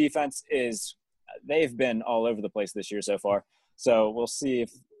 Detroit's defense they've been all over the place this year so far. So we'll see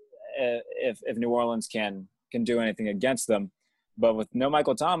if New Orleans can do anything against them. But with no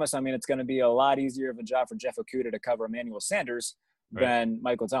Michael Thomas, it's going to be a lot easier of a job for Jeff Okudah to cover Emmanuel Sanders than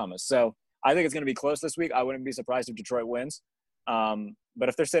Michael Thomas. So I think it's going to be close this week. I wouldn't be surprised if Detroit wins. But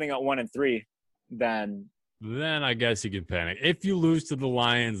if they're sitting at 1-3, then I guess you can panic. If you lose to the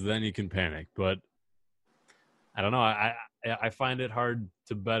Lions, then you can panic. But I don't know. I find it hard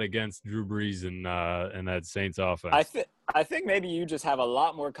to bet against Drew Brees and that Saints offense. I think maybe you just have a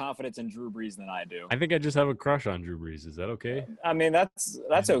lot more confidence in Drew Brees than I do. I think I just have a crush on Drew Brees. Is that okay?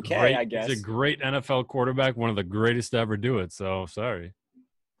 That's okay, I guess. He's a great NFL quarterback, one of the greatest to ever do it. So sorry.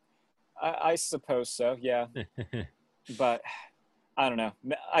 I suppose so, yeah. But I don't know.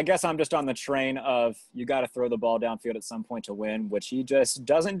 I guess I'm just on the train of you got to throw the ball downfield at some point to win, which he just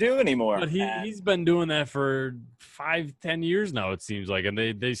doesn't do anymore. But he's been doing that for 5-10 years now, it seems like. And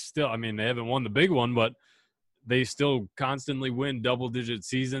they still, they haven't won the big one, but they still constantly win double-digit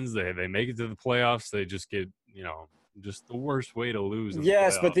seasons. They make it to the playoffs. They just get, just the worst way to lose.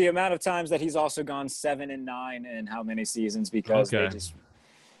 Yes, but the amount of times that he's also gone 7-9 in how many seasons because they just –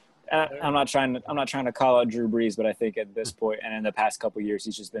 I'm not trying to call out Drew Brees, but I think at this point and in the past couple of years,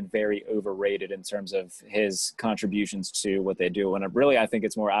 he's just been very overrated in terms of his contributions to what they do. And really, I think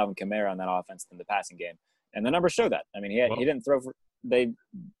it's more Alvin Kamara on that offense than the passing game. And the numbers show that. He didn't throw for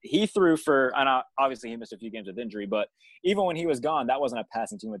he threw for, and obviously he missed a few games with injury, but even when he was gone, that wasn't a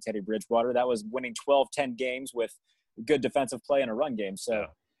passing team with Teddy Bridgewater. That was winning 12-10 games with good defensive play and a run game. So,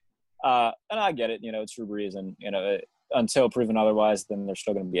 and I get it, it's Drew Brees and, until proven otherwise, then they're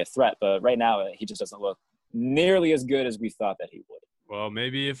still going to be a threat. But right now, he just doesn't look nearly as good as we thought that he would. Well,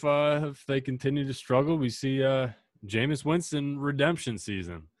 maybe if they continue to struggle, we see Jameis Winston redemption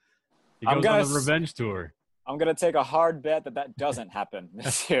season. He goes on the revenge tour. I'm going to take a hard bet that doesn't happen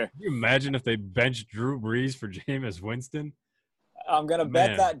this year. Can you imagine if they bench Drew Brees for Jameis Winston? I'm going to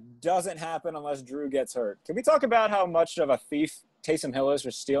bet that doesn't happen unless Drew gets hurt. Can we talk about how much of a thief Taysom Hill is for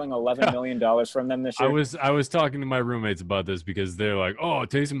stealing $11 million from them this year? I was talking to my roommates about this because they're like, "Oh,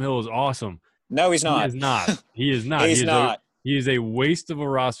 Taysom Hill is awesome." No, he's not. He is not. He is not. He's not. He is a waste of a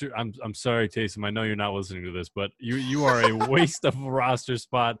roster. I'm sorry, Taysom. I know you're not listening to this, but you are a waste of a roster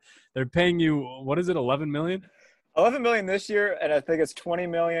spot. They're paying you, what is it, $11 million? $11 million this year, and I think it's $20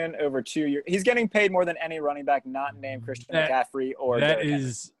 million over 2 years. He's getting paid more than any running back not named Christian McCaffrey or that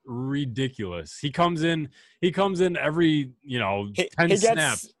is ridiculous. He comes in every 10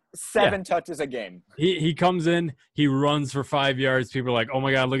 snaps. 7 touches a game. He comes in, he runs for 5 yards. People are like, "Oh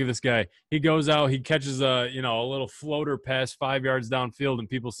my God, look at this guy." He goes out, he catches a little floater pass 5 yards downfield, and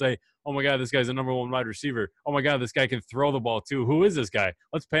people say, "Oh my God, this guy's a number 1 wide receiver. Oh my God, this guy can throw the ball too. Who is this guy?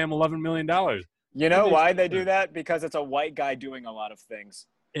 Let's pay him $11 million." You know why they do that? Because it's a white guy doing a lot of things.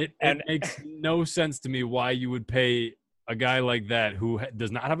 It makes no sense to me why you would pay a guy like that who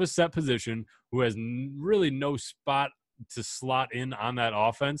does not have a set position, who has really no spot to slot in on that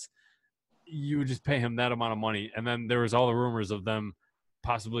offense. You would just pay him that amount of money. And then there was all the rumors of them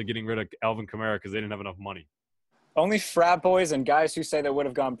possibly getting rid of Alvin Kamara because they didn't have enough money. Only frat boys and guys who say they would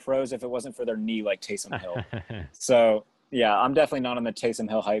have gone pros if it wasn't for their knee like Taysom Hill. So – yeah, I'm definitely not on the Taysom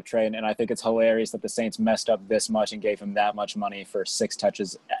Hill hype train, and I think it's hilarious that the Saints messed up this much and gave him that much money for 6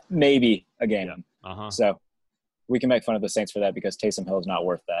 touches, maybe a game. Yeah. So we can make fun of the Saints for that because Taysom Hill is not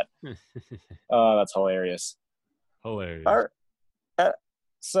worth that. That's hilarious. Hilarious.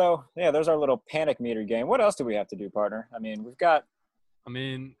 So, yeah, there's our little panic meter game. What else do we have to do, partner? I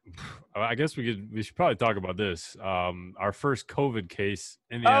mean, I guess we should probably talk about this. Our first COVID case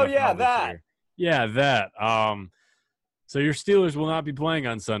in the NFL NFL this that. year. Yeah, that. So your Steelers will not be playing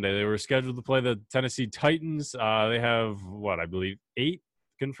on Sunday. They were scheduled to play the Tennessee Titans. They have, I believe 8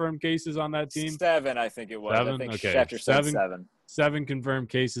 confirmed cases on that team. 7, I think it was. 7? I think Okay. Schefter said 7. 7 confirmed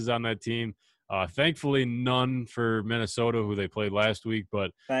cases on that team. Thankfully, none for Minnesota, who they played last week.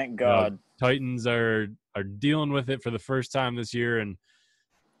 But thank God, Titans are dealing with it for the first time this year, and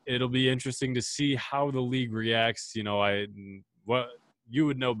it'll be interesting to see how the league reacts. What you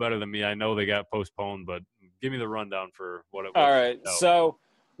would know better than me. I know they got postponed, but give me the rundown for what it was. All right. So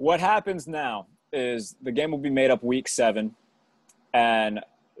what happens now is the game will be made up week 7, and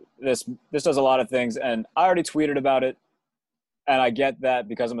this does a lot of things. And I already tweeted about it. And I get that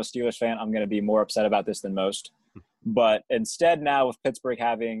because I'm a Steelers fan, I'm going to be more upset about this than most. But instead now, with Pittsburgh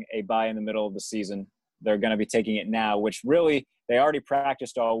having a bye in the middle of the season, they're going to be taking it now, which really they already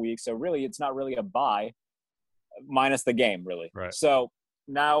practiced all week. So really it's not really a bye minus the game, really. Right. So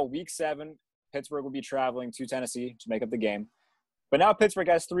now week 7, Pittsburgh will be traveling to Tennessee to make up the game. But now Pittsburgh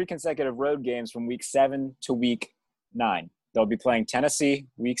has 3 consecutive road games from week 7 to week 9. They'll be playing Tennessee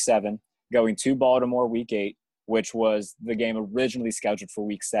week 7, going to Baltimore week 8, which was the game originally scheduled for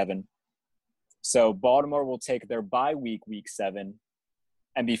week 7. So Baltimore will take their bye week 7,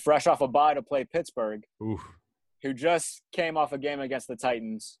 and be fresh off a bye to play Pittsburgh, who just came off a game against the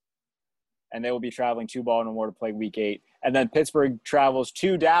Titans, and they will be traveling to Baltimore to play week 8. And then Pittsburgh travels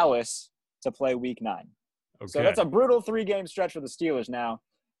to Dallas to play week 9. Okay. So that's a brutal 3-game stretch for the Steelers now,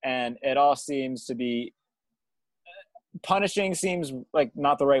 and it all seems to be punishing seems like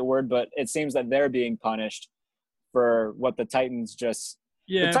not the right word, but it seems that they're being punished for what the Titans just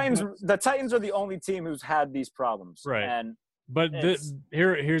the Titans are the only team who's had these problems. Right.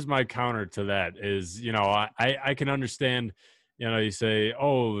 Here's my counter to that is, I can understand, you say,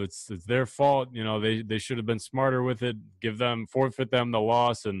 oh, it's their fault. They should have been smarter with it, forfeit them the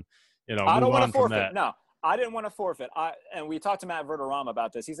loss and, I don't want to forfeit. No, I didn't want to forfeit. And we talked to Matt Verderame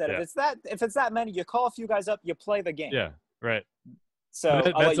about this. He said, if it's that many, you call a few guys up, you play the game. Yeah. Right. So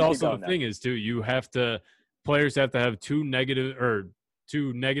that's also the thing is too, players have to have 2 negative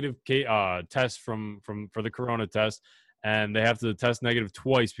tests for the corona test, and they have to test negative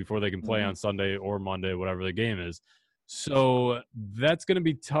twice before they can play on Sunday or Monday, whatever the game is. So that's going to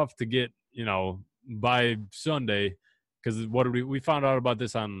be tough to get, by Sunday, because we found out about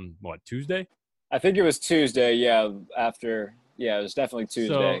this on Tuesday? I think it was Tuesday. Yeah. It was definitely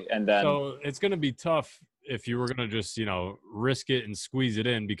Tuesday. So it's going to be tough if you were going to just, risk it and squeeze it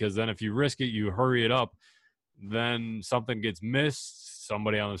in, because then if you risk it, you hurry it up, then something gets missed,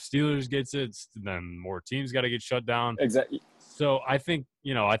 somebody on the Steelers gets it, then more teams got to get shut down. Exactly. So I think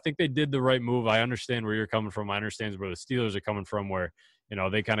they did the right move. I understand where you're coming from. I understand where the Steelers are coming from, where,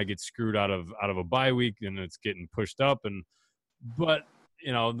 they kind of get screwed out of a bye week and it's getting pushed up. But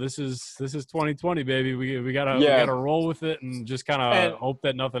this is 2020, baby. We gotta roll with it and just kind of hope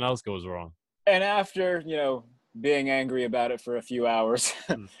that nothing else goes wrong. And after, being angry about it for a few hours,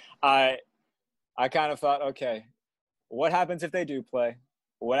 I kind of thought, okay, what happens if they do play?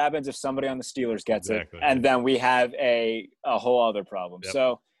 What happens if somebody on the Steelers gets it? And then we have a whole other problem. Yep.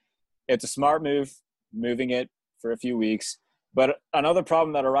 So it's a smart move, moving it for a few weeks. But another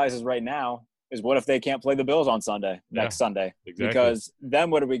problem that arises right now is, what if they can't play the Bills on next Sunday? Exactly. Because then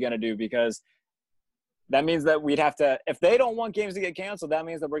what are we going to do? Because that means that we'd have to – if they don't want games to get canceled, that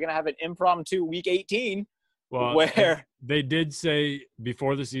means that we're going to have an impromptu Week 18 where – They did say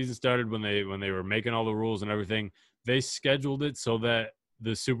before the season started, when they were making all the rules and everything, they scheduled it so that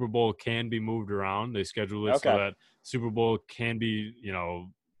the Super Bowl can be moved around. They scheduled it so that Super Bowl can be,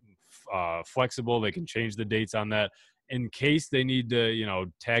 flexible. They can change the dates on that in case they need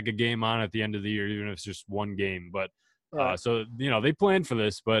to, tag a game on at the end of the year, even if it's just one game. But so, they planned for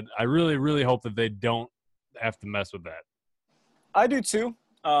this, but I really, really hope that they don't have to mess with that. I do too.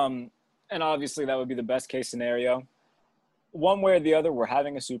 And obviously that would be the best case scenario. One way or the other, we're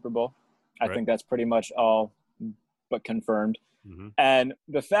having a Super Bowl. I think that's pretty much all but confirmed. Mm-hmm. And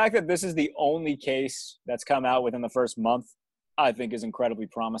the fact that this is the only case that's come out within the first month, I think is incredibly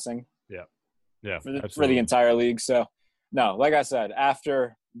promising. Yeah. For the entire league. So, no, like I said,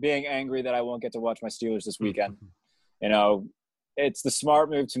 after being angry that I won't get to watch my Steelers this weekend, it's the smart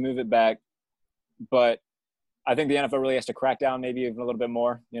move to move it back. But I think the NFL really has to crack down maybe even a little bit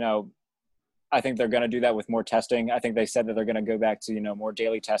more. I think they're going to do that with more testing. I think they said that they're going to go back to, more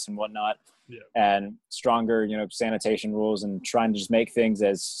daily tests and whatnot, and stronger, sanitation rules, and trying to just make things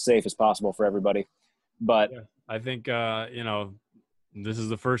as safe as possible for everybody. But I think, this is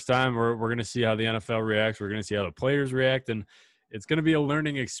the first time we're going to see how the NFL reacts. We're going to see how the players react, and it's going to be a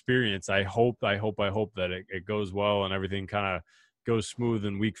learning experience. I hope that it goes well and everything kind of goes smooth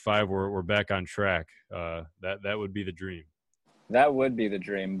in week 5. We're back on track. That would be the dream. That would be the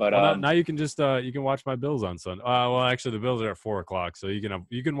dream, but now you can just you can watch my Bills on Sunday. Well, actually, the Bills are at 4:00, so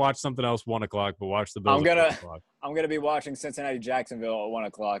you can watch something else 1:00, but watch the Bills. I'm gonna be watching Cincinnati Jacksonville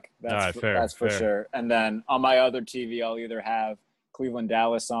at 1:00. That's for fair. sure. And then on my other TV, I'll either have Cleveland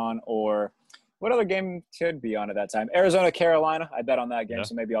Dallas on, or what other game could be on at that time? Arizona Carolina. I bet on that game,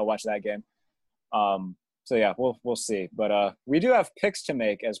 so maybe I'll watch that game. So yeah, we'll see. But we do have picks to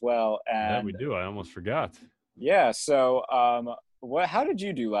make as well. And yeah, we do. I almost forgot. Yeah. So, how did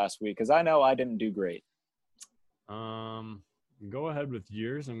you do last week? Because I know I didn't do great. Go ahead with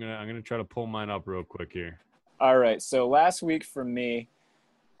yours. I'm gonna try to pull mine up real quick here. All right. So last week for me,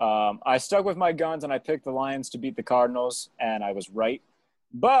 I stuck with my guns and I picked the Lions to beat the Cardinals, and I was right.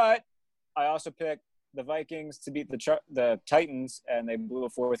 But I also picked the Vikings to beat the Titans, and they blew a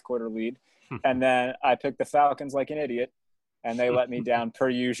fourth quarter lead. And then I picked the Falcons like an idiot, and they let me down per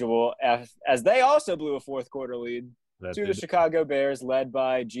usual, as they also blew a fourth quarter lead to the Chicago Bears, led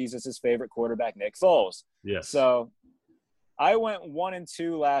by Jesus' favorite quarterback, Nick Foles. Yes. So I went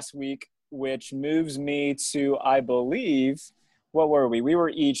 1-2 last week, which moves me to, I believe, what were we? We were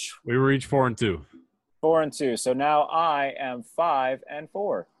each 4-2. 4-2. So now I am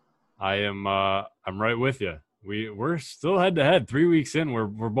 5-4. I am. I'm right with you. We're still head to head. 3 weeks in, we're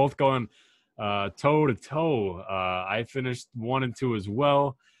both going toe to toe. I finished 1-2 as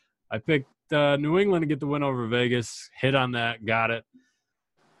well. I picked New England to get the win over Vegas. Hit on that, got it.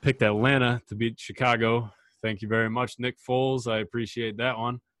 Picked Atlanta to beat Chicago. Thank you very much, Nick Foles. I appreciate that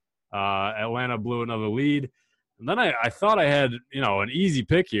one. Atlanta blew another lead. And then I thought I had, an easy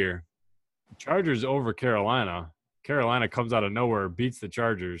pick here. Chargers over Carolina. Carolina comes out of nowhere, beats the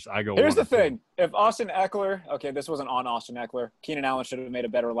Chargers. I go. Here's the thing: if Austin Eckler, this wasn't on Austin Eckler. Keenan Allen should have made a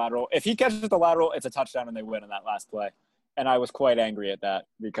better lateral. If he catches the lateral, it's a touchdown, and they win in that last play. And I was quite angry at that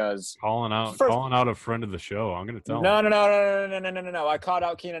because calling out a friend of the show. I'm going to tell him. No. I caught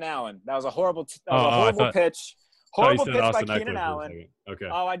out Keenan Allen. That was a horrible pitch. Horrible pitch by Keenan Allen. Okay.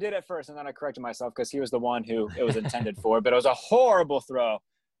 Oh, I did it first, and then I corrected myself because he was the one who it was intended for. But it was a horrible throw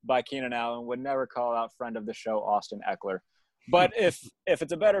by Keenan Allen. Would never call out friend of the show, Austin Eckler. But if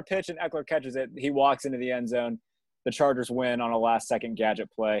it's a better pitch and Eckler catches it, he walks into the end zone. The Chargers win on a last-second gadget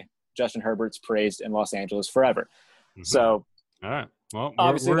play. Justin Herbert's praised in Los Angeles forever. Mm-hmm. So, all right. Well,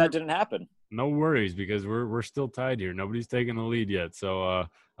 obviously that didn't happen. No worries, because we're still tied here. Nobody's taking the lead yet. So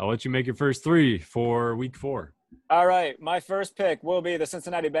I'll let you make your first 3 for week 4. All right. My first pick will be the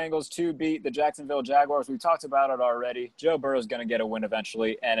Cincinnati Bengals to beat the Jacksonville Jaguars. We talked about it already. Joe Burrow's going to get a win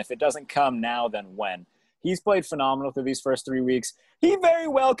eventually. And if it doesn't come now, then when? He's played phenomenal through these first 3 weeks. He very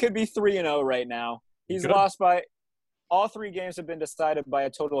well could be 3-0 right now. He's lost by – all 3 games have been decided by a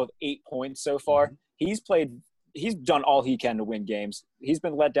total of 8 points so far. Mm-hmm. He's done all he can to win games. He's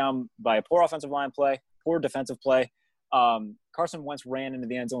been let down by a poor offensive line play, poor defensive play. Carson Wentz ran into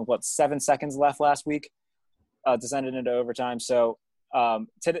the end zone with, 7 seconds left last week to send it into overtime. So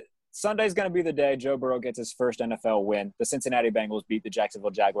Sunday's going to be the day Joe Burrow gets his first NFL win. The Cincinnati Bengals beat the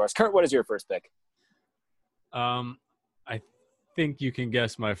Jacksonville Jaguars. Kurt, what is your first pick? I think you can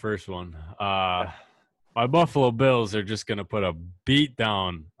guess my first one. My Buffalo Bills are just going to put a beat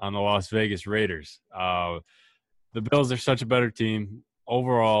down on the Las Vegas Raiders. The Bills are such a better team.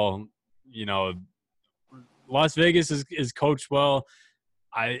 Overall, Las Vegas is coached well.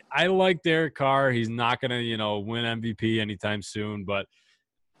 I like Derek Carr. He's not going to, win MVP anytime soon, but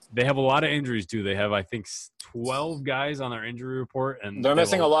they have a lot of injuries too. They have, I think, 12 guys on their injury report, and they're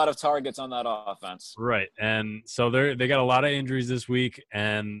missing a lot of targets on that offense. Right. And so they got a lot of injuries this week,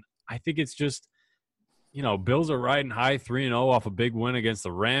 and I think it's just, Bills are riding high 3-0 off a big win against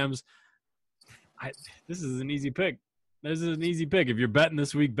the Rams. This is an easy pick. This is an easy pick. If you're betting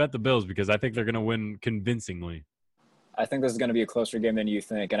this week, bet the Bills, because I think they're going to win convincingly. I think this is going to be a closer game than you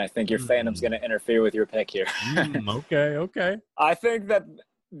think, and I think your fandom's going to interfere with your pick here. Okay. I think that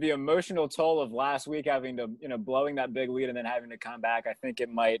the emotional toll of last week having to, blowing that big lead and then having to come back, I think it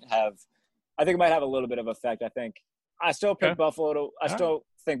might have a little bit of effect. I still pick Buffalo. I still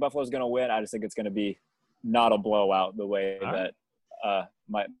think Buffalo's going to win. I just think it's going to be not a blowout the way that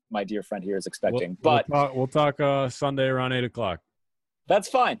my dear friend here is expecting. We'll talk Sunday around 8:00. That's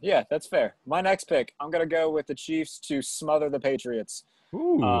fine. Yeah, that's fair. My next pick, I'm going to go with the Chiefs to smother the Patriots.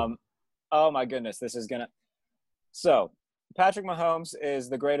 Ooh. Oh, my goodness. This is going to – so Patrick Mahomes is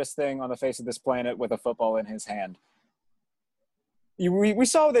the greatest thing on the face of this planet with a football in his hand. We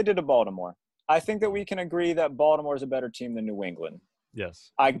saw what they did to Baltimore. I think that we can agree that Baltimore is a better team than New England.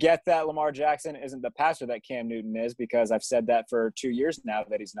 Yes. I get that Lamar Jackson isn't the passer that Cam Newton is, because I've said that for 2 years now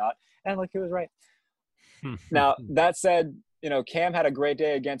that he's not. And look, he was right. Now, that said, Cam had a great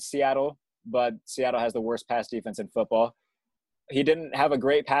day against Seattle, but Seattle has the worst pass defense in football. He didn't have a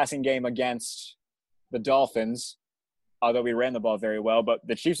great passing game against the Dolphins, although we ran the ball very well. But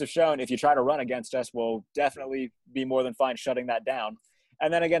the Chiefs have shown if you try to run against us, we'll definitely be more than fine shutting that down.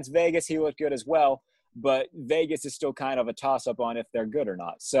 And then against Vegas, he looked good as well. But Vegas is still kind of a toss-up on if they're good or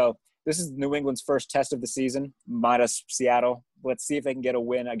not. So this is New England's first test of the season, minus Seattle. Let's see if they can get a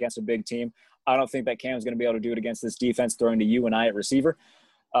win against a big team. I don't think that Cam's going to be able to do it against this defense, throwing to you and I at receiver.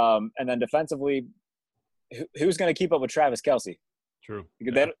 And then defensively, who's going to keep up with Travis Kelce? True.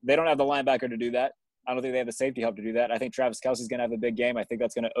 Because they don't have the linebacker to do that. I don't think they have the safety help to do that. I think Travis Kelce's going to have a big game. I think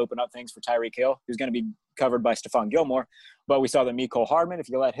that's going to open up things for Tyreek Hill, who's going to be covered by Stephon Gilmore. But we saw the Mecole Hardman. If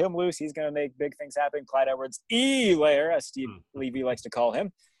you let him loose, he's going to make big things happen. Clyde Edwards-Helaire, as Steve Levy likes to call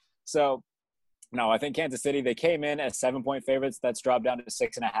him. So, no, I think Kansas City, they came in as 7-point favorites. That's dropped down to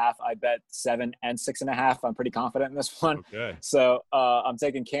 6.5. I bet 7 and 6.5. I'm pretty confident in this one. Okay. So I'm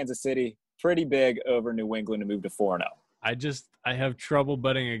taking Kansas City pretty big over New England to move to 4-0. I have trouble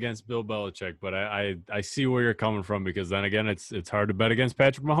betting against Bill Belichick, but I see where you're coming from, because then again, it's hard to bet against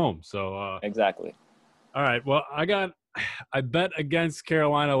Patrick Mahomes. So exactly. All right. Well, I bet against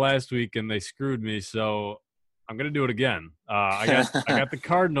Carolina last week and they screwed me, so I'm gonna do it again. I got the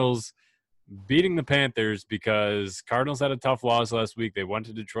Cardinals beating the Panthers, because Cardinals had a tough loss last week. They went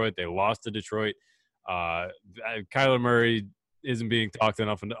to Detroit. They lost to Detroit. Kyler Murray isn't being talked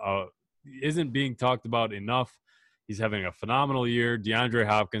about enough. He's having a phenomenal year. DeAndre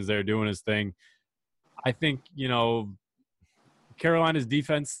Hopkins there doing his thing. I think, Carolina's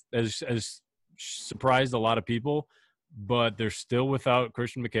defense has surprised a lot of people, but they're still without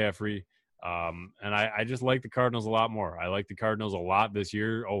Christian McCaffrey. And I just like the Cardinals a lot more. I like the Cardinals a lot this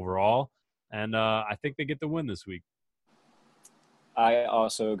year overall, and I think they get the win this week. I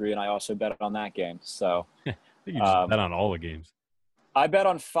also agree, and I also bet on that game. So you just bet on all the games. I bet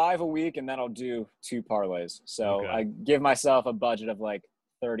on 5 a week, and then I'll do 2 parlays. So okay. I give myself a budget of like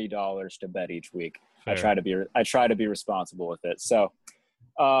 $30 to bet each week. Fair. I try to be responsible with it. So,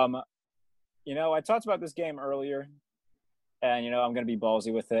 I talked about this game earlier, and I'm going to be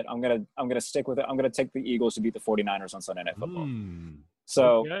ballsy with it. I'm going to stick with it. I'm going to take the Eagles to beat the 49ers on Sunday Night Football.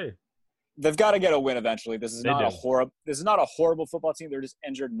 So okay. They've got to get a win eventually. This is not a horrible football team. They're just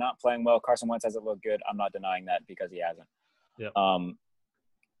injured, not playing well. Carson Wentz hasn't looked good. I'm not denying that, because he hasn't. Yep.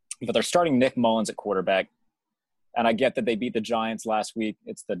 But they're starting Nick Mullins at quarterback. And I get that they beat the Giants last week.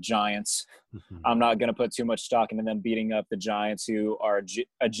 It's the Giants. I'm not going to put too much stock into them beating up the Giants, who are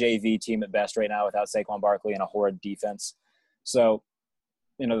a JV team at best right now without Saquon Barkley and a horrid defense. So,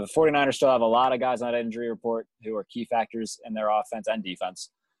 the 49ers still have a lot of guys on that injury report who are key factors in their offense and defense.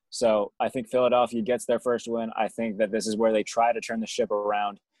 So I think Philadelphia gets their first win. I think that this is where they try to turn the ship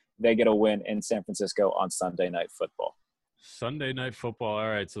around. They get a win in San Francisco on Sunday Night Football. Sunday Night Football. All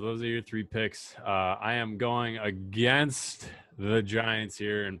right, so those are your 3 picks. I am going against the Giants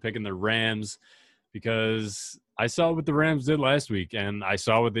here and picking the Rams, because I saw what the Rams did last week, and I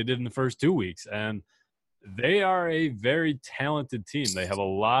saw what they did in the first 2 weeks, and they are a very talented team. They have a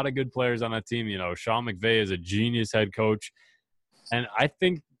lot of good players on that team. Sean McVay is a genius head coach, and I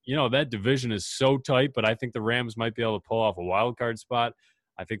think, that division is so tight, but I think the Rams might be able to pull off a wild card spot.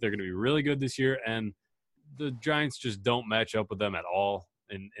 I think they're going to be really good this year, and the Giants just don't match up with them at all.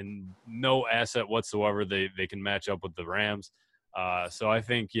 And no asset whatsoever they can match up with the Rams. So I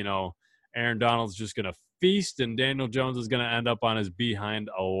think, Aaron Donald's just going to feast, and Daniel Jones is going to end up on his behind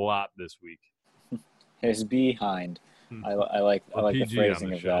a lot this week. His behind. I like the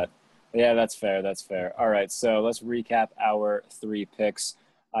phrasing of that. Yeah, that's fair. That's fair. All right, so let's recap our 3 picks.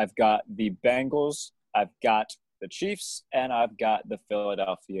 I've got the Bengals, I've got the Chiefs, and I've got the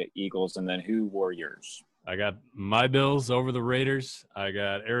Philadelphia Eagles. And then who were yours? I got my Bills over the Raiders. I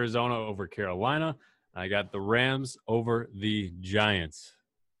got Arizona over Carolina. I got the Rams over the Giants.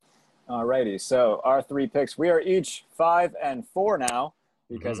 All righty. So our 3 picks, we are each 5 and 4 now,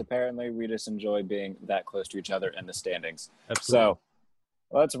 because apparently we just enjoy being that close to each other in the standings. Absolutely. So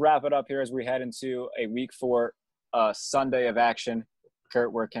let's wrap it up here as we head into a week 4 Sunday of action.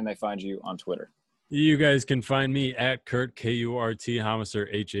 Kurt, where can they find you on Twitter? You guys can find me at Kurt, K-U-R-T, Haumeser,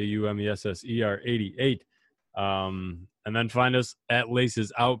 H-A-U-M-E-S-S-E-R 88. And then find us at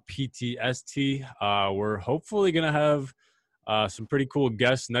Laces Out PTST. We're hopefully going to have some pretty cool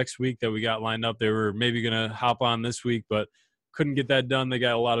guests next week that we got lined up. They were maybe going to hop on this week, but couldn't get that done. They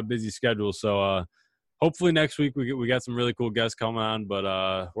got a lot of busy schedules. So hopefully next week we got some really cool guests coming on.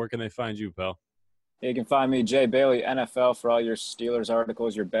 But where can they find you, pal? You can find me, Jay Bailey, NFL, for all your Steelers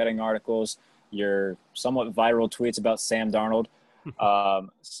articles, your betting articles, your somewhat viral tweets about Sam Darnold.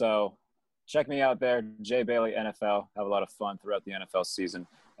 So check me out there, Jay Bailey, NFL. Have a lot of fun throughout the NFL season.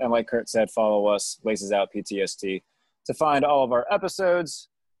 And like Kurt said, follow us, Laces Out PTST, to find all of our episodes,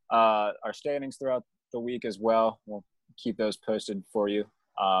 our standings throughout the week as well. We'll keep those posted for you.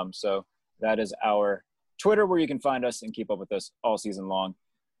 So that is our Twitter, where you can find us and keep up with us all season long.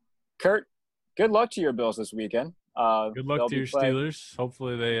 Kurt, good luck to your Bills this weekend. Good luck to your Steelers.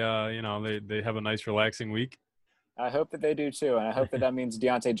 Hopefully they have a nice relaxing week. I hope that they do too, and I hope that means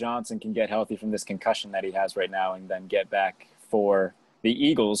Deontay Johnson can get healthy from this concussion that he has right now, and then get back for the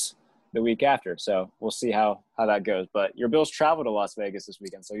Eagles the week after. So we'll see how that goes. But your Bills travel to Las Vegas this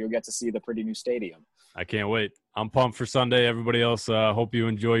weekend, so you'll get to see the pretty new stadium. I can't wait. I'm pumped for Sunday. Everybody else, hope you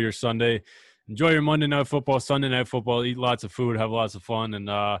enjoy your Sunday. Enjoy your Monday Night Football, Sunday Night Football. Eat lots of food, have lots of fun, and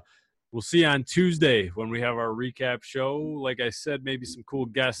we'll see you on Tuesday when we have our recap show. Like I said, maybe some cool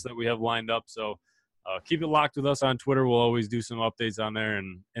guests that we have lined up. So keep it locked with us on Twitter. We'll always do some updates on there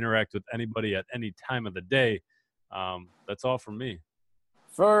and interact with anybody at any time of the day. That's all from me.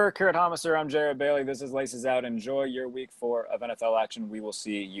 For Kurt Homiser, I'm Jared Bailey. This is Laces Out. Enjoy your week 4 of NFL action. We will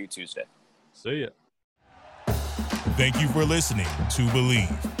see you Tuesday. See ya. Thank you for listening to Believe.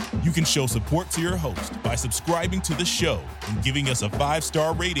 You can show support to your host by subscribing to the show and giving us a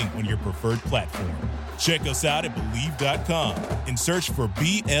 5-star rating on your preferred platform. Check us out at Believe.com and search for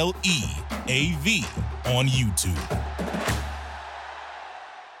BLEAV on YouTube.